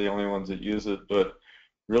are the only ones that use it, but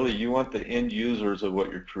really you want the end users of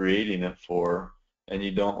what you're creating it for, and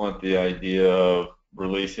you don't want the idea of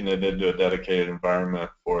releasing it into a dedicated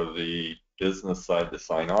environment for the business side to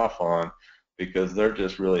sign off on, because they're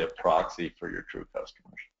just really a proxy for your true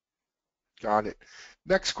customers. Got it.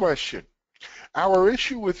 Next question. Our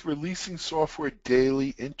issue with releasing software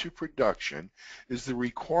daily into production is the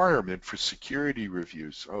requirement for security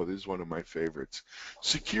reviews. Oh, this is one of my favorites.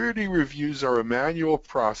 Security reviews are a manual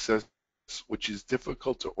process which is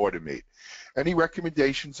difficult to automate. Any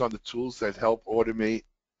recommendations on the tools that help automate,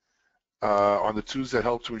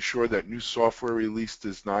 to ensure that new software release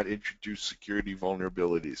does not introduce security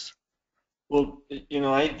vulnerabilities? Well,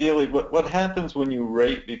 ideally, what happens when you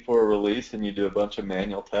rate before a release and you do a bunch of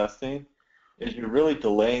manual testing is you're really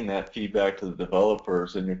delaying that feedback to the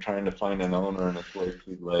developers, and you're trying to find an owner, and it's way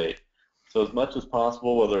too late. So as much as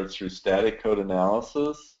possible, whether it's through static code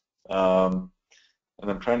analysis, and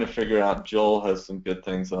I'm trying to figure out, Joel has some good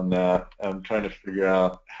things on that. I'm trying to figure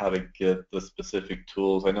out how to get the specific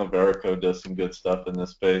tools. I know Verico does some good stuff in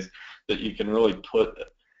this space that you can really put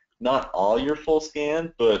not all your full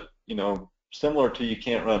scan, but similar to you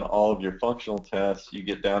can't run all of your functional tests, you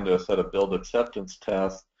get down to a set of build acceptance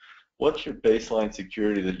tests. What's your baseline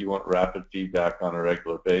security that you want rapid feedback on a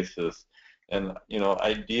regular basis? And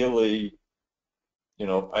ideally,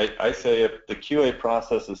 I say if the QA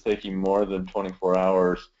process is taking more than 24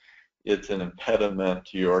 hours, it's an impediment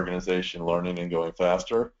to your organization learning and going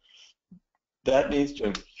faster. That needs to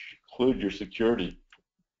include your security.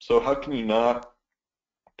 So how can you not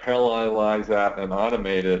parallelize that and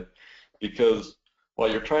automate it? Because while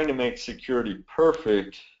you're trying to make security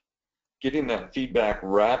perfect, getting that feedback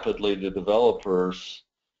rapidly to developers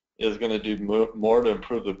is going to do more to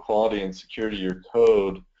improve the quality and security of your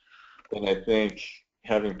code than I think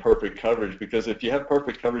having perfect coverage. Because if you have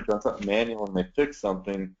perfect coverage on something manual and they fix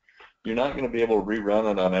something, you're not going to be able to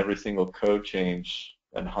rerun it on every single code change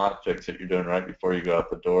and hotfix that you're doing right before you go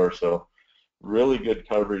out the door. So really good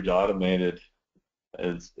coverage automated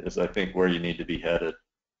is I think where you need to be headed.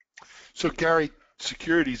 So Gary,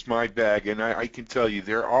 security is my bag, and I can tell you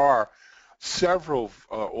there are several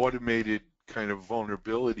automated kind of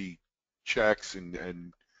vulnerability checks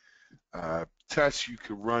and tests you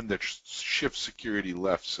could run that shift security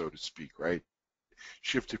left, so to speak, right?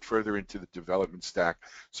 Shift it further into the development stack.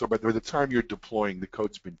 So by the time you're deploying, the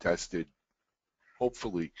code's been tested,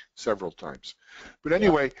 hopefully, several times. But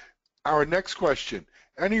anyway, our next question.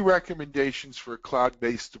 Any recommendations for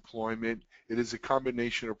cloud-based deployment? It is a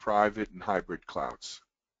combination of private and hybrid clouds.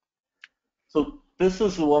 So this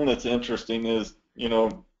is the one that's interesting is,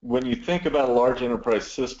 when you think about a large enterprise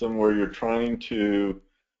system where you're trying to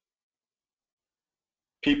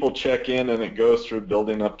people check in and it goes through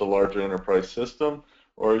building up the larger enterprise system,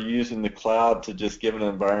 or using the cloud to just give an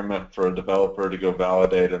environment for a developer to go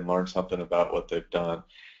validate and learn something about what they've done.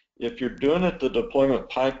 If you're doing it the deployment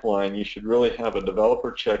pipeline, you should really have a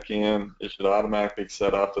developer check in. It should automatically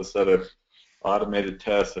set off a set of automated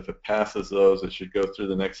tests. If it passes those, it should go through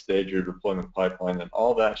the next stage of your deployment pipeline, and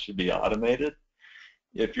all that should be automated.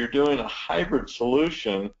 If you're doing a hybrid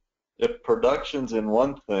solution, if production's in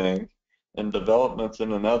one thing and development's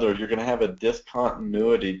in another, you're going to have a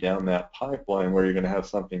discontinuity down that pipeline where you're going to have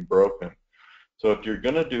something broken. So if you're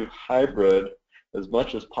going to do hybrid, as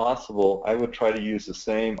much as possible, I would try to use the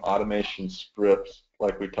same automation scripts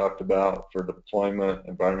like we talked about for deployment,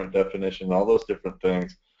 environment definition, all those different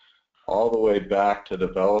things, all the way back to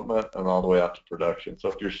development and all the way out to production. So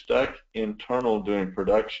if you're stuck internal doing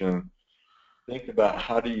production, think about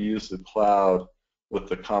how do you use the cloud with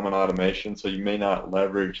the common automation. So you may not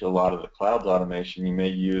leverage a lot of the cloud's automation. You may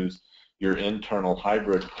use your internal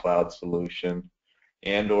hybrid cloud solution,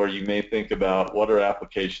 and or you may think about what are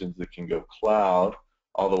applications that can go cloud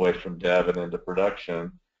all the way from dev and into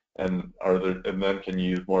production, and then can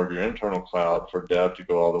you use more of your internal cloud for dev to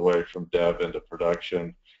go all the way from dev into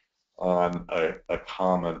production on a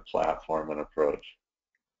common platform and approach.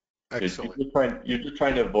 Excellent. You're just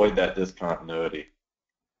trying to avoid that discontinuity.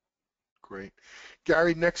 Great.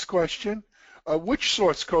 Gary, next question. Which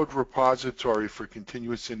source code repository for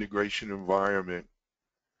continuous integration environment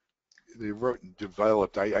they wrote and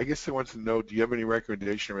developed? I guess they want to know, do you have any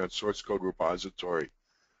recommendation around source code repository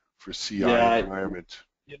for CI environment?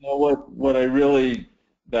 You know what I really,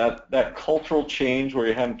 that cultural change where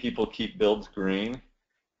you're having people keep builds green,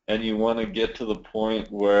 and you want to get to the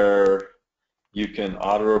point where you can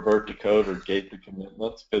auto-revert to code or gate the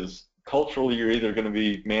commitments, because culturally you're either going to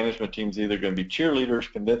be, management team's either going to be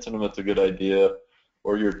cheerleaders convincing them it's a good idea,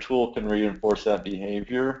 or your tool can reinforce that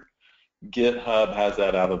behavior. GitHub has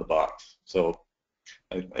that out of the box. So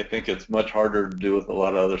I think it's much harder to do with a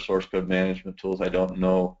lot of other source code management tools. I don't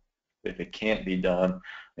know if it can't be done.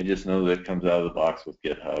 I just know that it comes out of the box with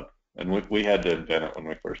GitHub. And we had to invent it when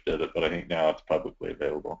we first did it, but I think now it's publicly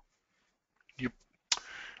available. Yep.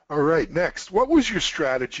 All right, next. What was your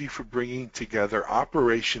strategy for bringing together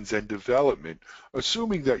operations and development,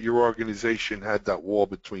 assuming that your organization had that wall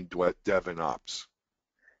between dev and ops?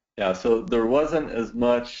 Yeah, so there wasn't as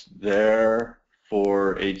much there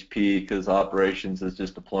for HP because operations is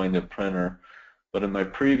just deploying the printer. But in my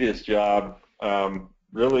previous job,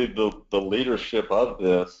 really the leadership of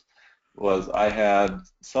this was I had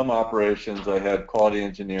some operations, I had quality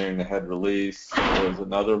engineering, I had release, there was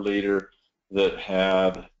another leader that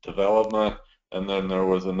had development, and then there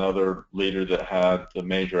was another leader that had the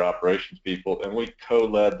major operations people, and we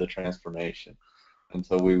co-led the transformation. And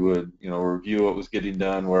so we would, review what was getting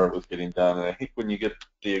done, where it was getting done. And I think when you get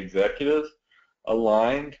the executives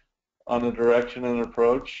aligned on a direction and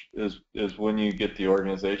approach is when you get the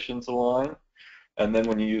organizations aligned. And then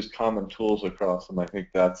when you use common tools across them, I think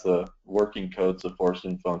that's a working code's a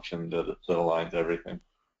forcing function that aligns everything.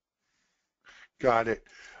 Got it.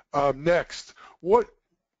 Next, what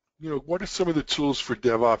are some of the tools for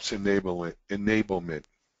DevOps enablement?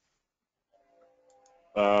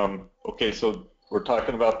 Okay, so we're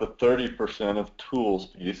talking about the 30% of tools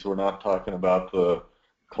piece. We're not talking about the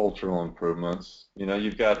cultural improvements.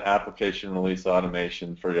 You've got application release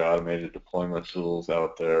automation for your automated deployment tools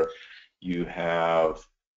out there. You have,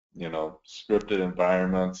 scripted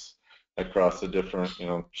environments across the different,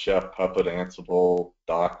 Chef, Puppet, Ansible,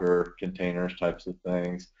 Docker, containers types of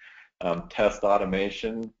things. Test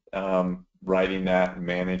automation, writing that and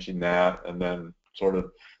managing that, and then sort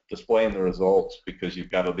of displaying the results, because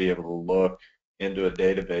you've got to be able to look into a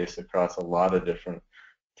database across a lot of different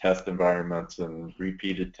test environments and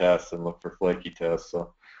repeated tests and look for flaky tests.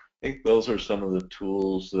 So I think those are some of the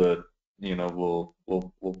tools that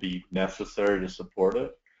will be necessary to support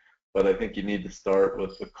it. But I think you need to start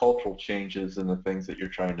with the cultural changes and the things that you're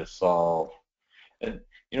trying to solve. And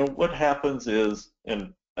what happens is,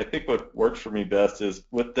 and I think what works for me best is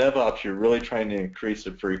with DevOps, you're really trying to increase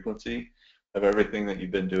the frequency of everything that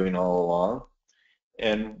you've been doing all along.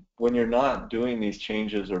 And when you're not doing these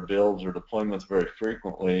changes or builds or deployments very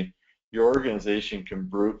frequently, your organization can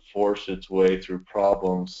brute force its way through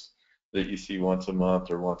problems that you see once a month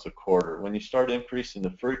or once a quarter. When you start increasing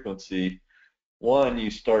the frequency, one, you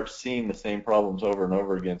start seeing the same problems over and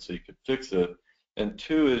over again so you can fix it. And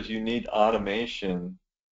two is you need automation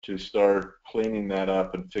to start cleaning that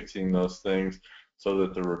up and fixing those things so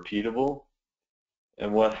that they're repeatable.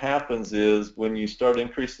 And what happens is when you start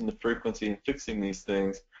increasing the frequency and fixing these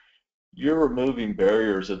things, you're removing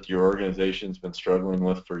barriers that your organization's been struggling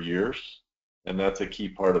with for years. and that's a key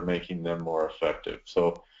part of making them more effective.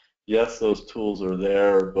 So yes, those tools are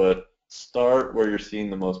there, but start where you're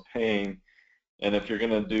seeing the most pain. And if you're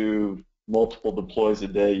going to do multiple deploys a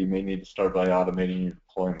day, you may need to start by automating your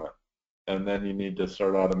deployment. And then you need to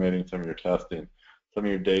start automating some of your testing. Some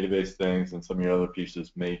of your database things and some of your other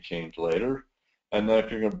pieces may change later. And then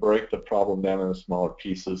if you're going to break the problem down into smaller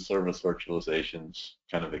pieces, service virtualization's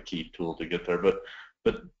kind of a key tool to get there.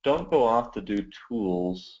 But don't go off to do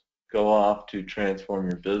tools. Go off to transform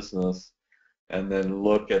your business, and then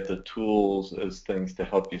look at the tools as things to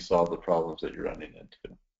help you solve the problems that you're running into.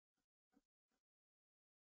 Is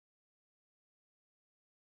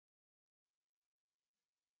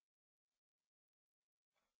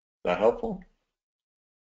that helpful?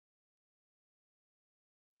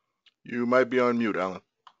 You might be on mute, Alan.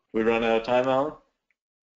 We run out of time, Alan?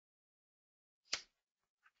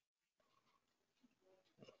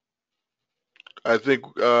 I think,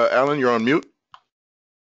 Alan, you're on mute.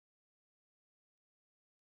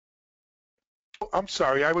 I'm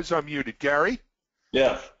sorry, I was unmuted. Gary?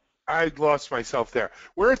 Yes. I lost myself there.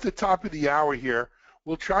 We're at the top of the hour here.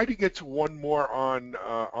 We'll try to get to one more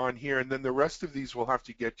on here, and then the rest of these we'll have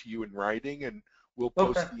to get to you in writing, and we'll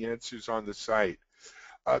post the answers on the site.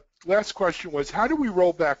 Last question was, how do we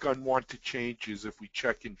roll back unwanted changes if we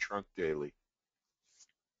check in trunk daily?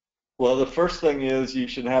 Well, the first thing is you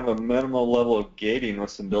should have a minimal level of gating with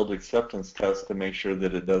some build acceptance tests to make sure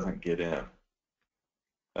that it doesn't get in.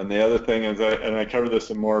 And the other thing is, I cover this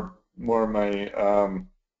in more of my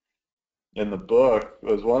in the book,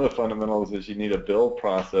 was one of the fundamentals is you need a build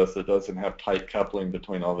process that doesn't have tight coupling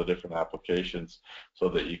between all the different applications so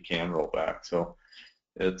that you can roll back. So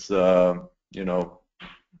it's, you know,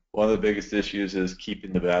 one of the biggest issues is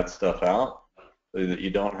keeping the bad stuff out so that you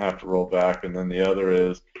don't have to roll back. And then the other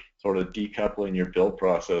is sort of decoupling your build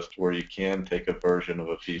process to where you can take a version of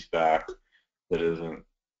a piece back that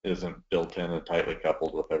isn't built in and tightly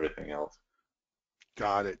coupled with everything else.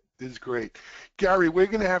 Got it. This is great. Gary, we're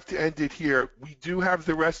going to have to end it here. We do have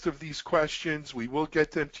the rest of these questions. We will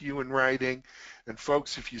get them to you in writing. And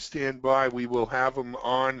folks, if you stand by, we will have them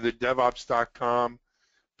on the DevOps.com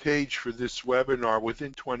page for this webinar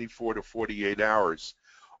within 24 to 48 hours.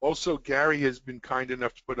 Also, Gary has been kind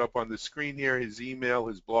enough to put up on the screen here his email,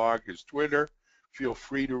 his blog, his Twitter. Feel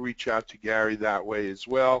free to reach out to Gary that way as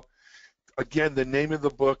well. Again, the name of the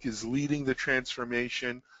book is Leading the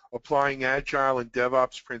Transformation, Applying Agile and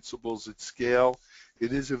DevOps Principles at Scale.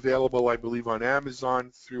 It is available, I believe, on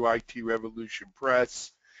Amazon through IT Revolution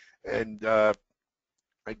Press. And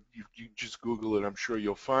you just Google it, I'm sure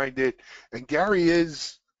you'll find it. And Gary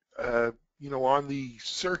is, you know, on the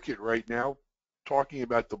circuit right now talking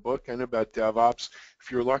about the book and about DevOps.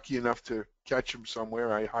 If you're lucky enough to catch him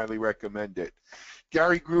somewhere, I highly recommend it.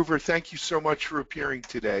 Gary Gruver, thank you so much for appearing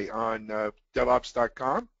today on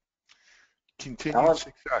DevOps.com. Continued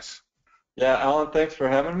success. Yeah, Alan, thanks for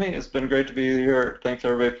having me. It's been great to be here. Thanks,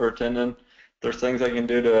 everybody, for attending. If there's things I can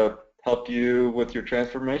do to help you with your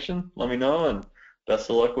transformation, let me know, and best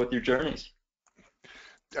of luck with your journeys.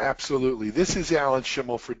 Absolutely. This is Alan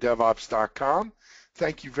Schimmel for DevOps.com.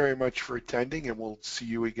 Thank you very much for attending, and we'll see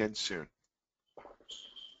you again soon.